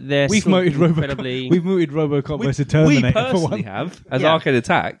 No, but they're We've still mooted incredibly... RoboCop. We've mooted RoboCop versus We Terminator for personally one. have, as Yeah. Arcade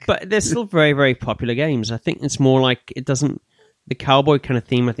Attack. But they're still very, very popular games. I think it's more like it doesn't... The cowboy kind of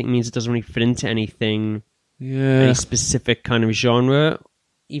theme, I think, means it doesn't really fit into anything, Yeah. any specific kind of genre.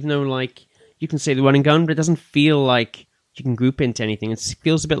 Even though, like, you can say the run and gun, but it doesn't feel like you can group into anything. It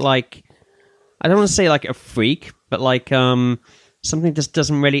feels a bit like... I don't want to say like a freak, but like something just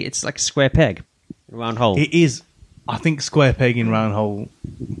doesn't really... It's like a square peg, a round hole. It is. I think square peg in round hole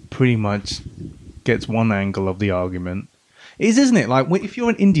pretty much gets one angle of the argument. It is, isn't it? Like, if you're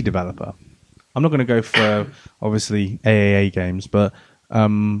an indie developer, I'm not going to go for obviously AAA games, but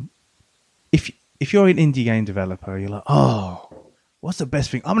if you're an indie game developer, you're like, oh, what's the best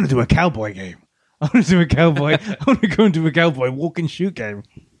thing? I'm going to do a cowboy game. I'm going to do a cowboy. I'm going to go and do a cowboy walk and shoot game.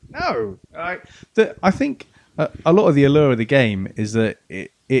 No, I think a lot of the allure of the game is that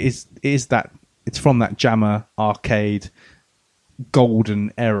it is that it's from that Jammer arcade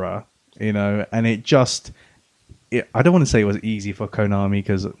golden era, and it just. I don't want to say it was easy for Konami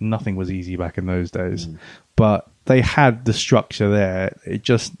because nothing was easy back in those days, but they had the structure there. They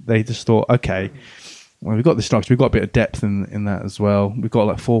just thought, okay, well, we've got the structure, we've got a bit of depth in that as well. We've got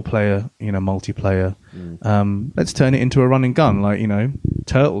like 4-player, multiplayer. Let's turn it into a run and gun. Like,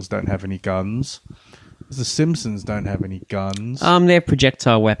 Turtles don't have any guns. The Simpsons don't have any guns. They have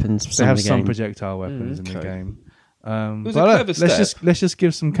projectile weapons. For they have of the some game. projectile weapons in the okay. game. It was But a clever step. let's just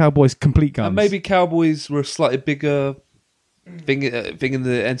give some cowboys complete guns. And maybe Cowboys were a slightly bigger thing in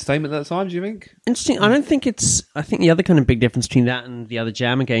the entertainment at that time, do you think? Interesting. I don't think it's. I think the other kind of big difference between that and the other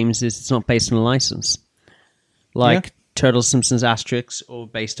Jammer games is it's not based on a license, like Turtles, Simpsons, Asterix, or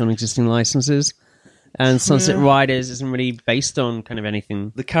based on existing licenses. And Sunset Riders isn't really based on kind of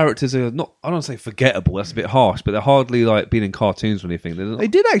anything. The characters are not, I don't say forgettable, that's a bit harsh, but they're hardly like being in cartoons or anything. They're not, They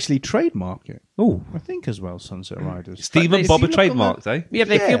did actually trademark it. oh, I think as well, Sunset Riders. Stephen they Bob seem are like trademarked, eh? Yeah, but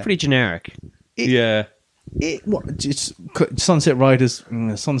they Yeah. feel pretty generic. Yeah. Sunset Riders.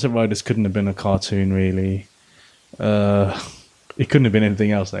 Sunset Riders couldn't have been a cartoon, really. It couldn't have been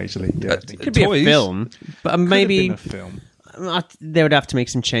anything else, actually. Yeah. It could be a Toys. film, but Could have maybe been a film. they would have to make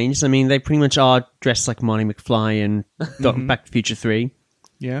some changes. I mean, they pretty much are dressed like Marty McFly and Back to the Future 3.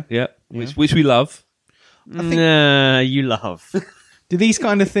 Yeah. Yeah, which we love. Nah, you love. Do these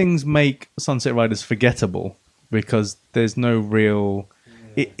kind of things make Sunset Riders forgettable? Because there's no real...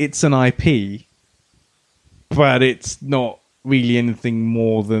 It's an IP, but it's not really anything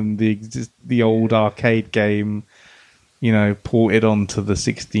more than the old arcade game, ported onto the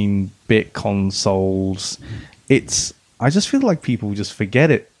 16-bit consoles. I just feel like people just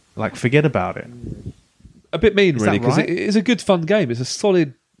forget about it. A bit mean, Is really, that because right? it is a good, fun game. It's a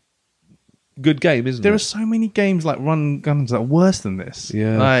solid, good game, isn't There it? are so many games like Run Guns that are worse than this.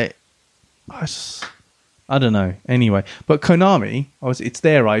 Yeah. I don't know. Anyway, but Konami, obviously, it's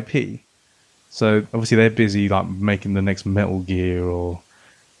their IP, so obviously they're busy like making the next Metal Gear or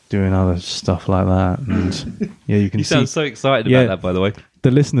doing other stuff like that. And yeah, you can You see. sound so excited Yeah. about that, by the way.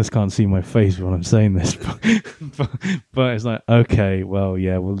 The listeners can't see my face when I'm saying this, but it's like, okay, well,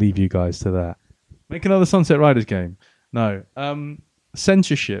 yeah, we'll leave you guys to that. Make another Sunset Riders game. No.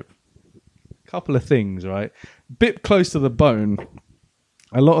 Censorship. Couple of things, right? Bit close to the bone.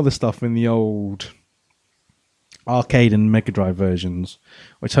 A lot of the stuff in the old arcade and Mega Drive versions,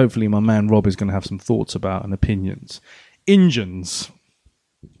 which hopefully my man Rob is going to have some thoughts about and opinions. Engines.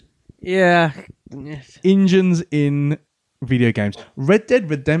 Yeah. Engines in video games. Red Dead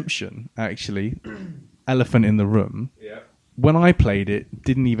Redemption, actually, elephant in the room. Yeah. When I played it,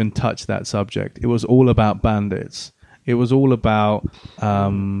 didn't even touch that subject. It was all about bandits. It was all about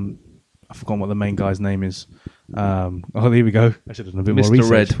I've forgotten what the main guy's name is. Here we go. I should have done a bit more Mr. research.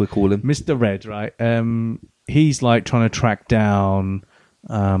 Red, we call him. Mr. Red, right? He's like trying to track down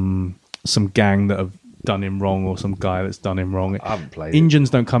some gang that have done him wrong, or some guy that's done him wrong. I haven't played it. Engines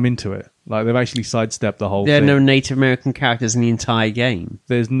don't come into it. Like they've actually sidestepped the whole There are thing. no Native American characters in the entire game.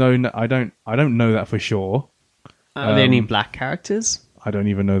 There's no. I don't know that for sure. Are there any black characters? I don't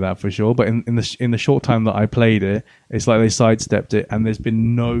even know that for sure. But in the short time that I played it, it's like they sidestepped it, and there's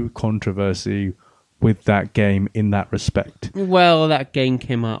been no controversy with that game in that respect. Well, that game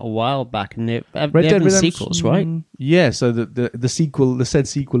came out a while back, and they have Red Dead been Redemption sequels, right? Yeah. So the sequel, the said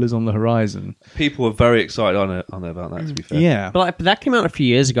sequel, is on the horizon. People were very excited on it about that, to be fair. Yeah. But that came out a few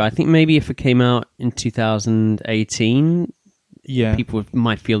years ago. I think maybe if it came out in 2018, Yeah. people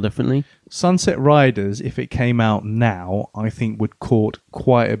might feel differently. Sunset Riders, if it came out now, I think would court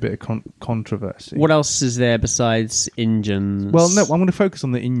quite a bit of controversy. What else is there besides engines? Well, no, I'm going to focus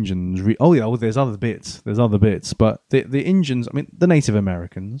on the engines. There's other bits. But the engines, I mean, the Native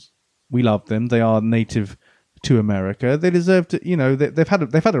Americans, we love them. They are native to America. They deserve to, they've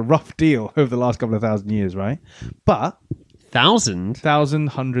had a rough deal over the last couple of thousand years, right? But 1,000?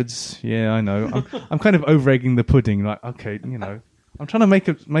 hundreds, yeah, I know. I'm kind of over-egging the pudding. Like, okay, I'm trying to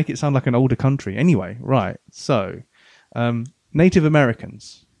make it sound like an older country. Anyway, right. So, Native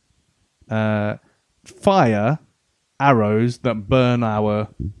Americans fire arrows that burn our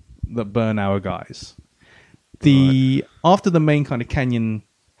guys. After the main kind of canyon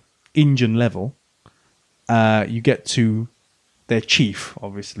engine level, you get to their chief.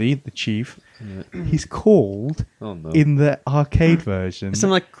 Obviously, the chief. Yeah. He's called in the arcade version Something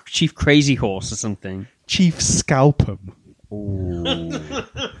like Chief Crazy Horse or something. Chief Scalpum.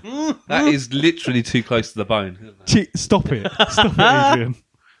 That is literally too close to the bone. Stop it, Adrian.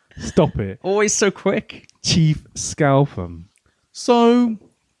 Stop it. Always so quick. Chief Scalpum. So,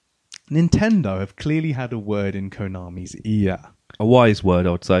 Nintendo have clearly had a word in Konami's ear A wise word,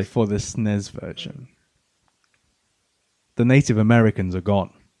 I would say. for the SNES version. The Native Americans are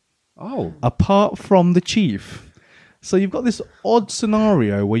gone, Oh. apart from the chief. So you've got this odd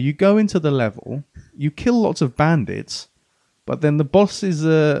scenario where you go into the level, you kill lots of bandits, but then the boss is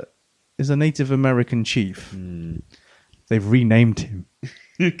a Native American chief. They've renamed him.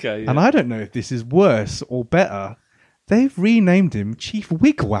 Okay. And I don't know if this is worse or better. They've renamed him Chief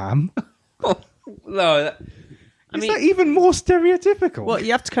Wigwam. No, Is that even more stereotypical? Well,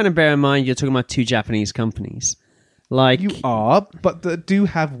 you have to kind of bear in mind you're talking about two Japanese companies. Like, You are, but they do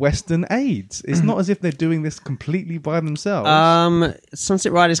have Western aids. It's not as if they're doing this completely by themselves.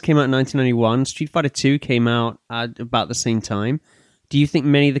 Sunset Riders came out in 1991. Street Fighter 2 came out at about the same time. Do you think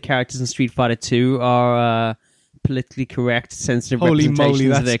many of the characters in Street Fighter 2 are politically correct, sensitive Holy representations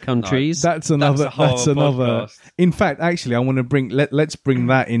moly, of their countries? That's another. a whole That's another. podcast. In fact, actually, I want to bring. Let's bring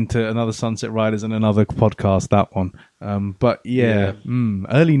that into another Sunset Riders and another podcast. That one. But yeah,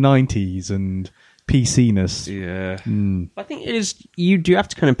 early '90s, and PC-ness. Yeah. I think it is. You do have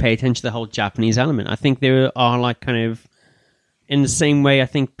to kind of pay attention to the whole Japanese element. I think there are like kind of in the same way. I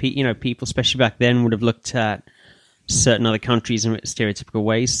think people, especially back then, would have looked at certain other countries in stereotypical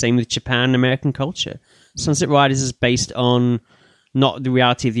ways. Same with Japan and American culture. Sunset Riders is based on not the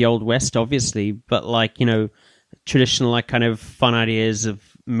reality of the Old West, obviously, but like traditional like kind of fun ideas of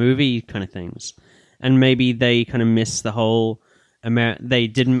movie kind of things. And maybe they kind of missed the whole.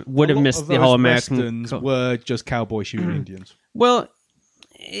 They would have missed the whole American. Westerns were just cowboy shooting Indians. Well,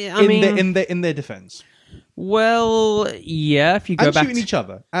 I mean, in their defense, well, yeah. If you go and back, shooting each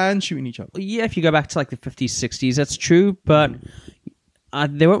other, yeah. If you go back to like the 50s, 60s, that's true. But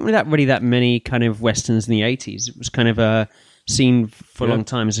there weren't really that many kind of westerns in the 80s. It was kind of seen for a long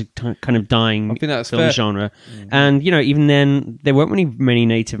time as a kind of dying I think that's film fair. genre. And even then, there weren't many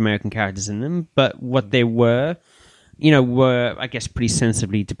Native American characters in them. But what they were I guess pretty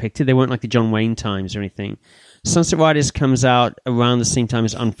sensibly depicted. They weren't like the John Wayne times or anything. Sunset Riders comes out around the same time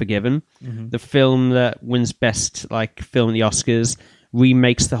as Unforgiven, the film that wins best like film at the Oscars,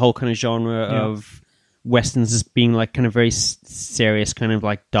 remakes the whole kind of genre of westerns as being like kind of very serious, kind of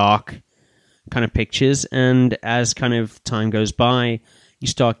like dark kind of pictures. And as kind of time goes by, you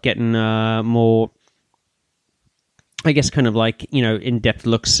start getting more, I guess, kind of like in-depth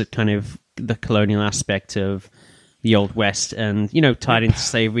looks at kind of the colonial aspect of the Old West and, tied into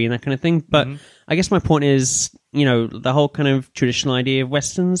slavery and that kind of thing. But I guess my point is, the whole kind of traditional idea of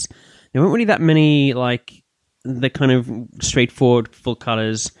Westerns, there weren't really that many, like, the kind of straightforward, full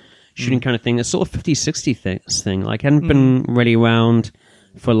colors shooting kind of thing. It's sort of 50s, 60s thing. Like, hadn't been really around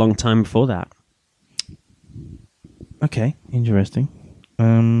for a long time before that. Okay, interesting.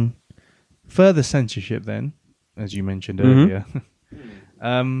 Further censorship then, as you mentioned earlier.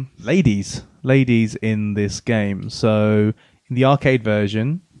 Ladies in this game. So in the arcade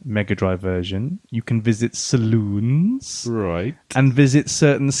version, Mega Drive version, you can visit saloons, Right. and visit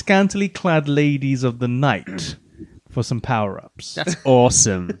certain scantily clad ladies of the night for some power-ups. That's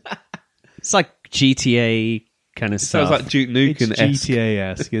awesome. It's like GTA kind of stuff. Sounds like Duke It's Nukem-esque.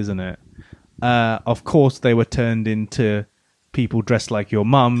 GTA-esque, isn't it? Of course, they were turned into people dressed like your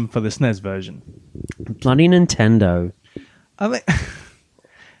mum for the SNES version. Bloody Nintendo. I mean,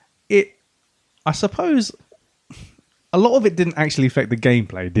 I suppose a lot of it didn't actually affect the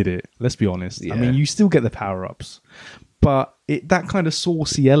gameplay, did it? Let's be honest. Yeah. I mean, you still get the power-ups, but that kind of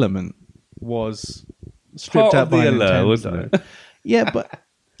saucy element was stripped Part out of the by allure, Nintendo. wasn't it? Yeah, but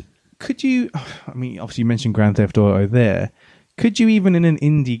could you? I mean, obviously you mentioned Grand Theft Auto there. Could you even in an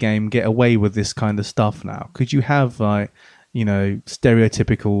indie game get away with this kind of stuff now? Could you have like,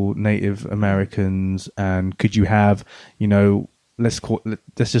 stereotypical Native Americans, and could you have, let's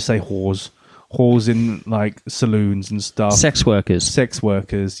just say whores in like saloons and stuff, Sex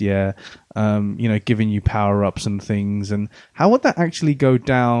workers. yeah, giving you power ups and things, and how would that actually go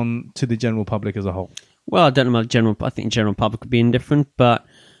down to the general public as a whole? Well, I don't know about I think the general public would be indifferent, but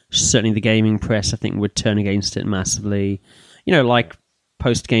certainly the gaming press, I think, would turn against it massively. Like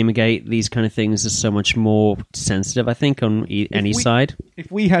post-Gamergate, these kind of things are so much more sensitive, I think, on any side.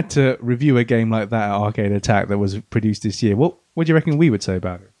 If we had to review a game like that at Arcade Attack that was produced this year, what do you reckon we would say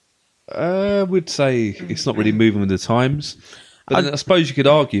about it? I would say it's not really moving with the times. But then I suppose you could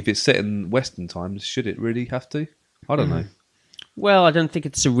argue if it's set in Western times, should it really have to? I don't know. Well, I don't think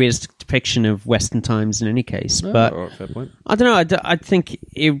it's a realistic depiction of Western times in any case, but All right, fair point. I don't know. I think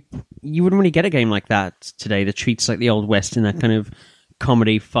you wouldn't really get a game like that today that treats like the Old West in that kind of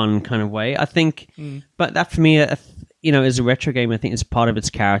comedy, fun kind of way. I think, but that for me, as a retro game, I think it's part of its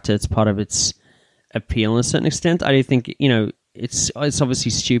character. It's part of its appeal in a certain extent. I do think, it's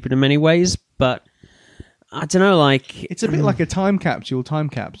obviously stupid in many ways, but I don't know, like... It's a bit like a time capsule,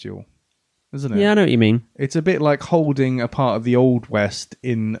 isn't it? Yeah, I know what you mean. It's a bit like holding a part of the Old West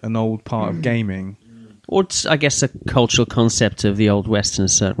in an old part of gaming. Or it's, I guess, a cultural concept of the Old West in a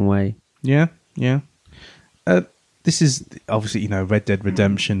certain way. Yeah. This is obviously, Red Dead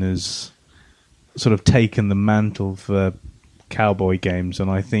Redemption has sort of taken the mantle for cowboy games, and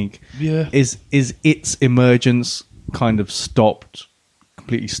I think is its emergence kind of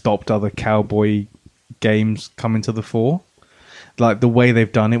completely stopped other cowboy games coming to the fore. Like the way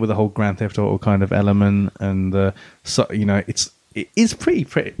they've done it with the whole Grand Theft Auto kind of element, and it is pretty.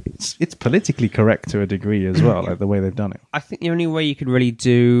 It's politically correct to a degree as well, like the way they've done it. I think the only way you could really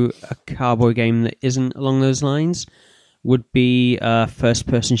do a cowboy game that isn't along those lines would be a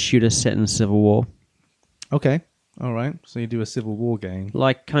first-person shooter set in the Civil War. Okay, all right. So you do a Civil War game,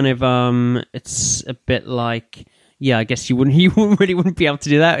 Like, kind of, it's a bit like, Yeah, I guess you wouldn't really wouldn't be able to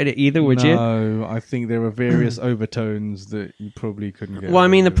do that either, would you? No, I think there are various overtones that you probably couldn't get. Well, I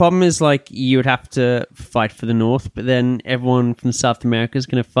mean, the away with. problem is like you would have to fight for the North, but then everyone from South America is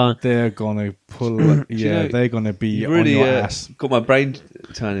going to fight. They're gonna pull. know, they're gonna be You on really your ass. got my brain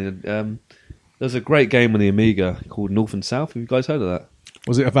turning. There's a great game on the Amiga called North and South. Have you guys heard of that?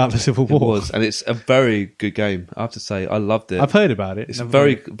 Was it about the Civil It War? was, and it's a very good game. I have to say, I loved it. I've heard about it. It's a Never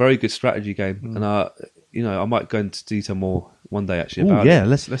very, played very good strategy game, and I might go into detail more one day actually it. Ooh, about yeah, it.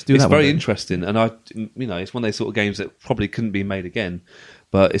 let's do It's that. very one day. interesting, and it's one of those sort of games that probably couldn't be made again,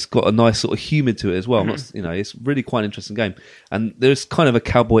 but it's got a nice sort of humour to it as well. Not, it's really quite an interesting game, and there's kind of a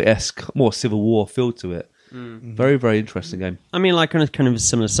cowboy-esque, more Civil War feel to it. Very, very interesting game. I mean, like on a kind of a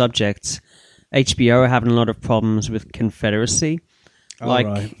similar subject, HBO are having a lot of problems with Confederacy. Oh, Like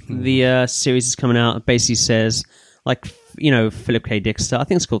right. the series is coming out, it basically says, like, Philip K. Dick style. I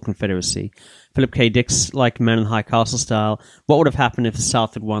think it's called Confederacy. Philip K. Dick's like Man in the High Castle style. What would have happened if the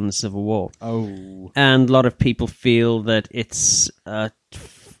South had won the Civil War? Oh, And a lot of people feel that it's an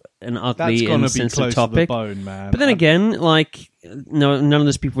that's ugly, gonna be insensitive close topic. to the bone, man. But then again, like, no, none of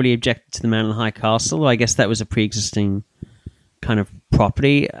those people really objected to the Man in the High Castle. I guess that was a pre-existing kind of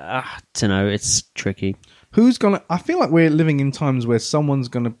property. I don't know. It's tricky. who's gonna? I feel like we're living in times where someone's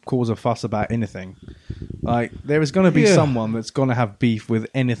gonna cause a fuss about anything. Like there is gonna be Yeah. someone that's gonna have beef with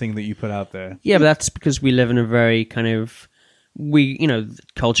anything that you put out there. Yeah, but that's because we live in a very kind of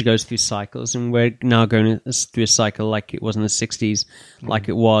culture goes through cycles, and we're now going through a cycle like it was in the 60s, like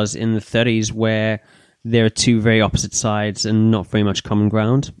it was in the 30s, where there are two very opposite sides and not very much common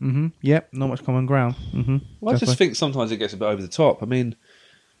ground. Mm-hmm. Yep, not much common ground. Mm-hmm. Well, I just think sometimes it gets a bit over the top. I mean,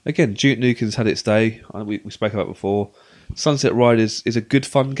 again, Duke Nukem's had its day. We spoke about it before. Sunset Riders is a good,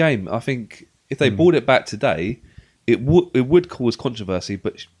 fun game. I think if they brought it back today, it would cause controversy.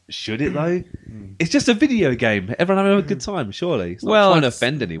 But should it though? It's just a video game. Everyone having a good time. Surely, it's not Well, trying to it's-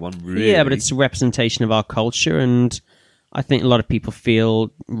 offend anyone. Really, Yeah, but it's a representation of our culture, and I think a lot of people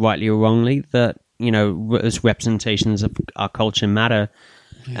feel, rightly or wrongly, that those representations of our culture matter,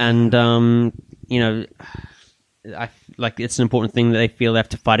 and I like it's an important thing that they feel they have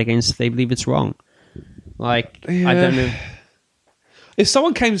to fight against if they believe it's wrong. Like I don't know. If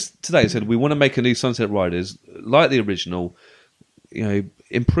someone came today and said, we want to make a new Sunset Riders like the original,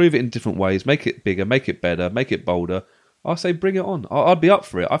 improve it in different ways, make it bigger, make it better, make it bolder, I'll say bring it on. I'd be up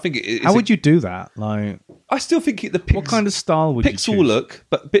for it. I think How would you do that? Like, I still think what kind of style would you pixel choose? look,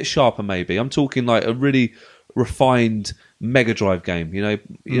 but a bit sharper maybe. I'm talking like a really refined Mega Drive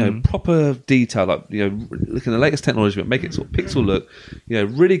game, proper detail, like, looking at the latest technology, but make it sort of pixel look,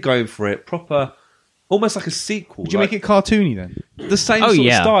 really going for it, proper, almost like a sequel. Would you make it cartoony then? the same Oh, sort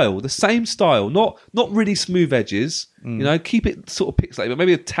yeah. of style, the same style, not really smooth edges, keep it sort of pixelated, but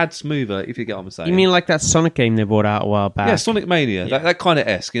maybe a tad smoother, if you get what I'm saying. You mean like that Sonic game they brought out a while back? Yeah, Sonic Mania, that kind of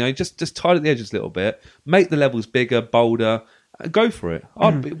esque, just tidy the edges a little bit, make the levels bigger, bolder, and go for it.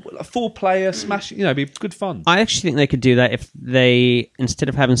 I'd be a 4-player smash, be good fun. I actually think they could do that if they, instead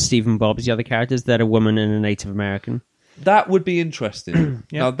of having Steve and Bob as the other characters, they're a woman and a Native American. That would be interesting.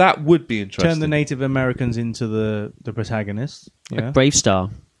 Yeah. Now that would be interesting. Turn the Native Americans into the protagonists. Yeah, Like Brave Star.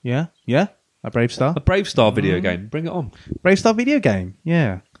 yeah. A Brave Star. A Brave Star video game, bring it on. Brave Star video game.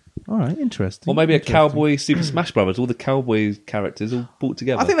 Yeah. All right, interesting. Or maybe a Interesting. Cowboy Super Smash Brothers, all the cowboy characters all brought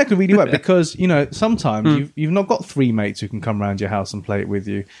together. I think that could really work because sometimes you've not got 3 mates who can come around your house and play it with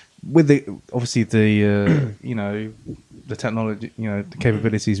you. With the obviously the the technology, the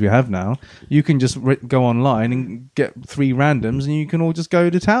capabilities we have now, you can just go online and get 3 randoms, and you can all just go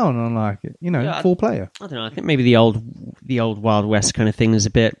to town on like it. Yeah, 4-player. I don't know. I think maybe the old Wild West kind of thing is a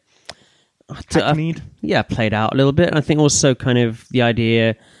bit Hackneyed. played out a little bit. And I think also kind of the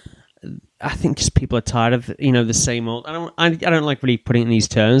idea. I think just people are tired of the same old. I don't like really putting it in these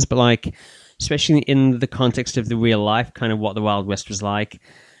terms, but like especially in the context of the real life, kind of what the Wild West was like.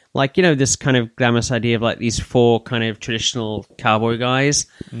 Like, this kind of glamorous idea of like these 4 kind of traditional cowboy guys,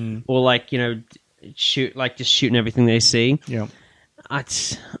 or like, just shooting everything they see. Yeah. I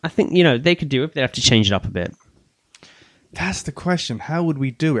think, they could do it, but they have to change it up a bit. That's the question. How would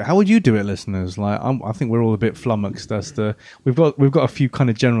we do it? How would you do it, listeners? Like, I think we're all a bit flummoxed as to we've got a few kind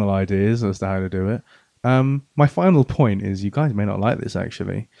of general ideas as to how to do it. My final point is, you guys may not like this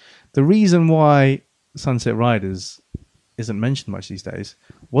actually. The reason why Sunset Riders isn't mentioned much these days,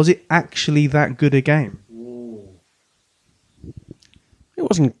 was it actually that good a game? It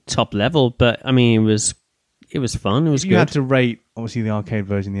wasn't top level, but I mean, it was fun. It was If good. you had to rate, obviously, the arcade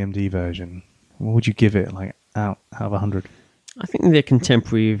version, the MD version, what would you give it, like, out of 100? I think the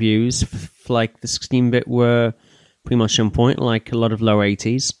contemporary reviews for like the 16-bit were pretty much on point, like a lot of low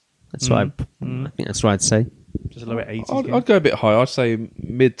 80s. That's what I think that's what I'd say. Just a lower 80s game? I'd go a bit higher. I'd say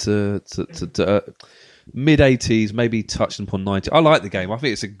mid to mid 80s, maybe touching upon 90. I like the game. I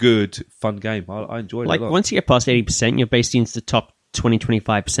think it's a good, fun game. I enjoyed it a lot. Once you get past 80%, you're basically into the top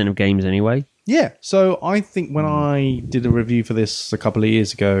 20-25% of games anyway. Yeah, so I think when I did a review for this a couple of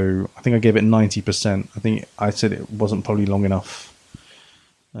years ago, I think I gave it 90%. I think I said it wasn't probably long enough.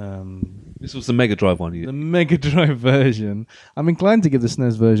 This was the Mega Drive one. The Mega Drive version. I'm inclined to give the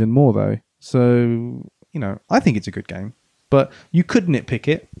SNES version more, though. So, I think it's a good game. But you could nitpick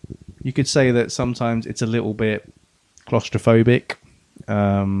it. You could say that sometimes it's a little bit claustrophobic.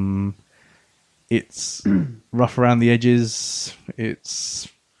 It's rough around the edges. It's,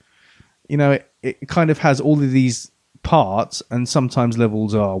 it kind of has all of these parts, and sometimes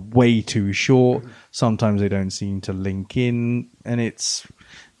levels are way too short. Sometimes they don't seem to link in, and it's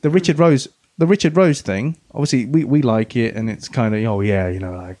the Richard Rose thing. Obviously, we like it, and it's kind of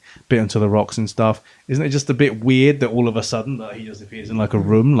like bit onto the rocks and stuff. Isn't it just a bit weird that all of a sudden that he just appears in like a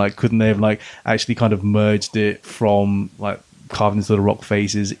room? Like, couldn't they have like actually kind of merged it from like carved into the rock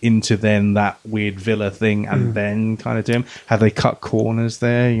faces into then that weird villa thing, and then kind of do him? Have they cut corners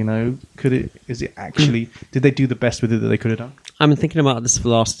there? Is it actually? Did they do the best with it that they could have done? I've been thinking about this for the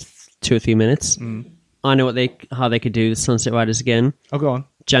last 2 or 3 minutes. I know how they could do the Sunset Riders again. Oh, go on.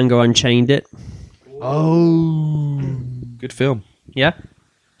 Django Unchained it. Oh, Good film. Yeah.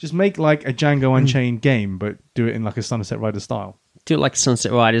 just make like a Django Unchained game, but do it in like a Sunset Riders style. Do it like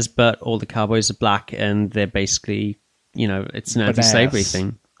Sunset Riders, but all the cowboys are black, and they're basically, it's an anti-slavery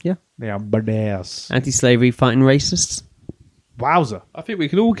thing. Yeah. They are badass. Anti-slavery fighting racists. Wowza. I think we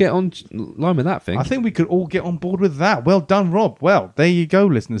could all get on line with that thing. I think we could all get on board with that. Well done, Rob. Well, there you go,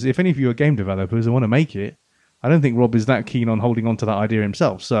 listeners. If any of you are game developers and want to make it, I don't think Rob is that keen on holding on to that idea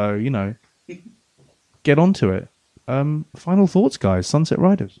himself. So, get onto it. Final thoughts, guys. Sunset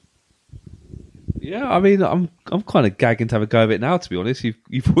Riders. Yeah, I mean, I'm kind of gagging to have a go of it now. To be honest,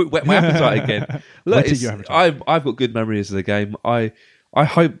 you've whet my appetite again. Look, Whetted your appetite. I've got good memories of the game. I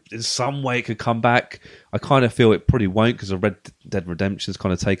hope in some way it could come back. I kind of feel it probably won't because of Red Dead Redemption's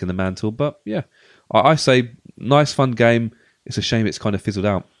kind of taken the mantle. But yeah, I say nice, fun game. It's a shame it's kind of fizzled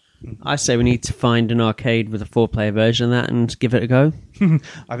out. I say we need to find an arcade with a 4-player version of that and give it a go.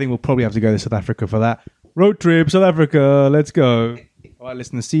 I think we'll probably have to go to South Africa for that. Road trip, South Africa. Let's go. All right,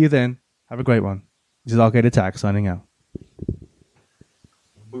 listeners. See you then. Have a great one. This is Arcade Attack signing out.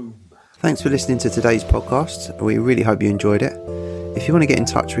 Thanks for listening to today's podcast. We really hope you enjoyed it. If you want to get in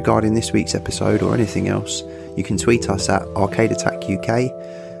touch regarding this week's episode or anything else, you can tweet us at Arcade Attack UK,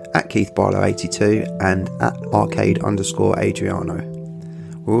 at Keith Barlow 82, and at Arcade_Adriano.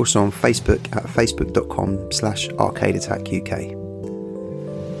 We're also on Facebook at facebook.com/Arcade Attack UK.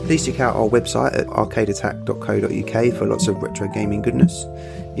 Please check out our website at arcadeattack.co.uk for lots of retro gaming goodness,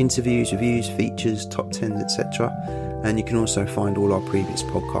 interviews, reviews, features, top 10s, etc. And you can also find all our previous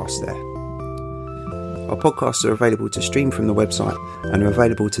podcasts there. Our podcasts are available to stream from the website and are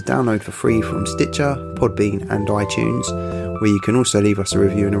available to download for free from Stitcher, Podbean and iTunes, where you can also leave us a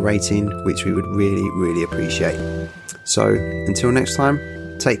review and a rating, which we would really, really appreciate. So, until next time,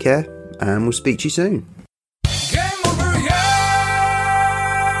 take care and we'll speak to you soon.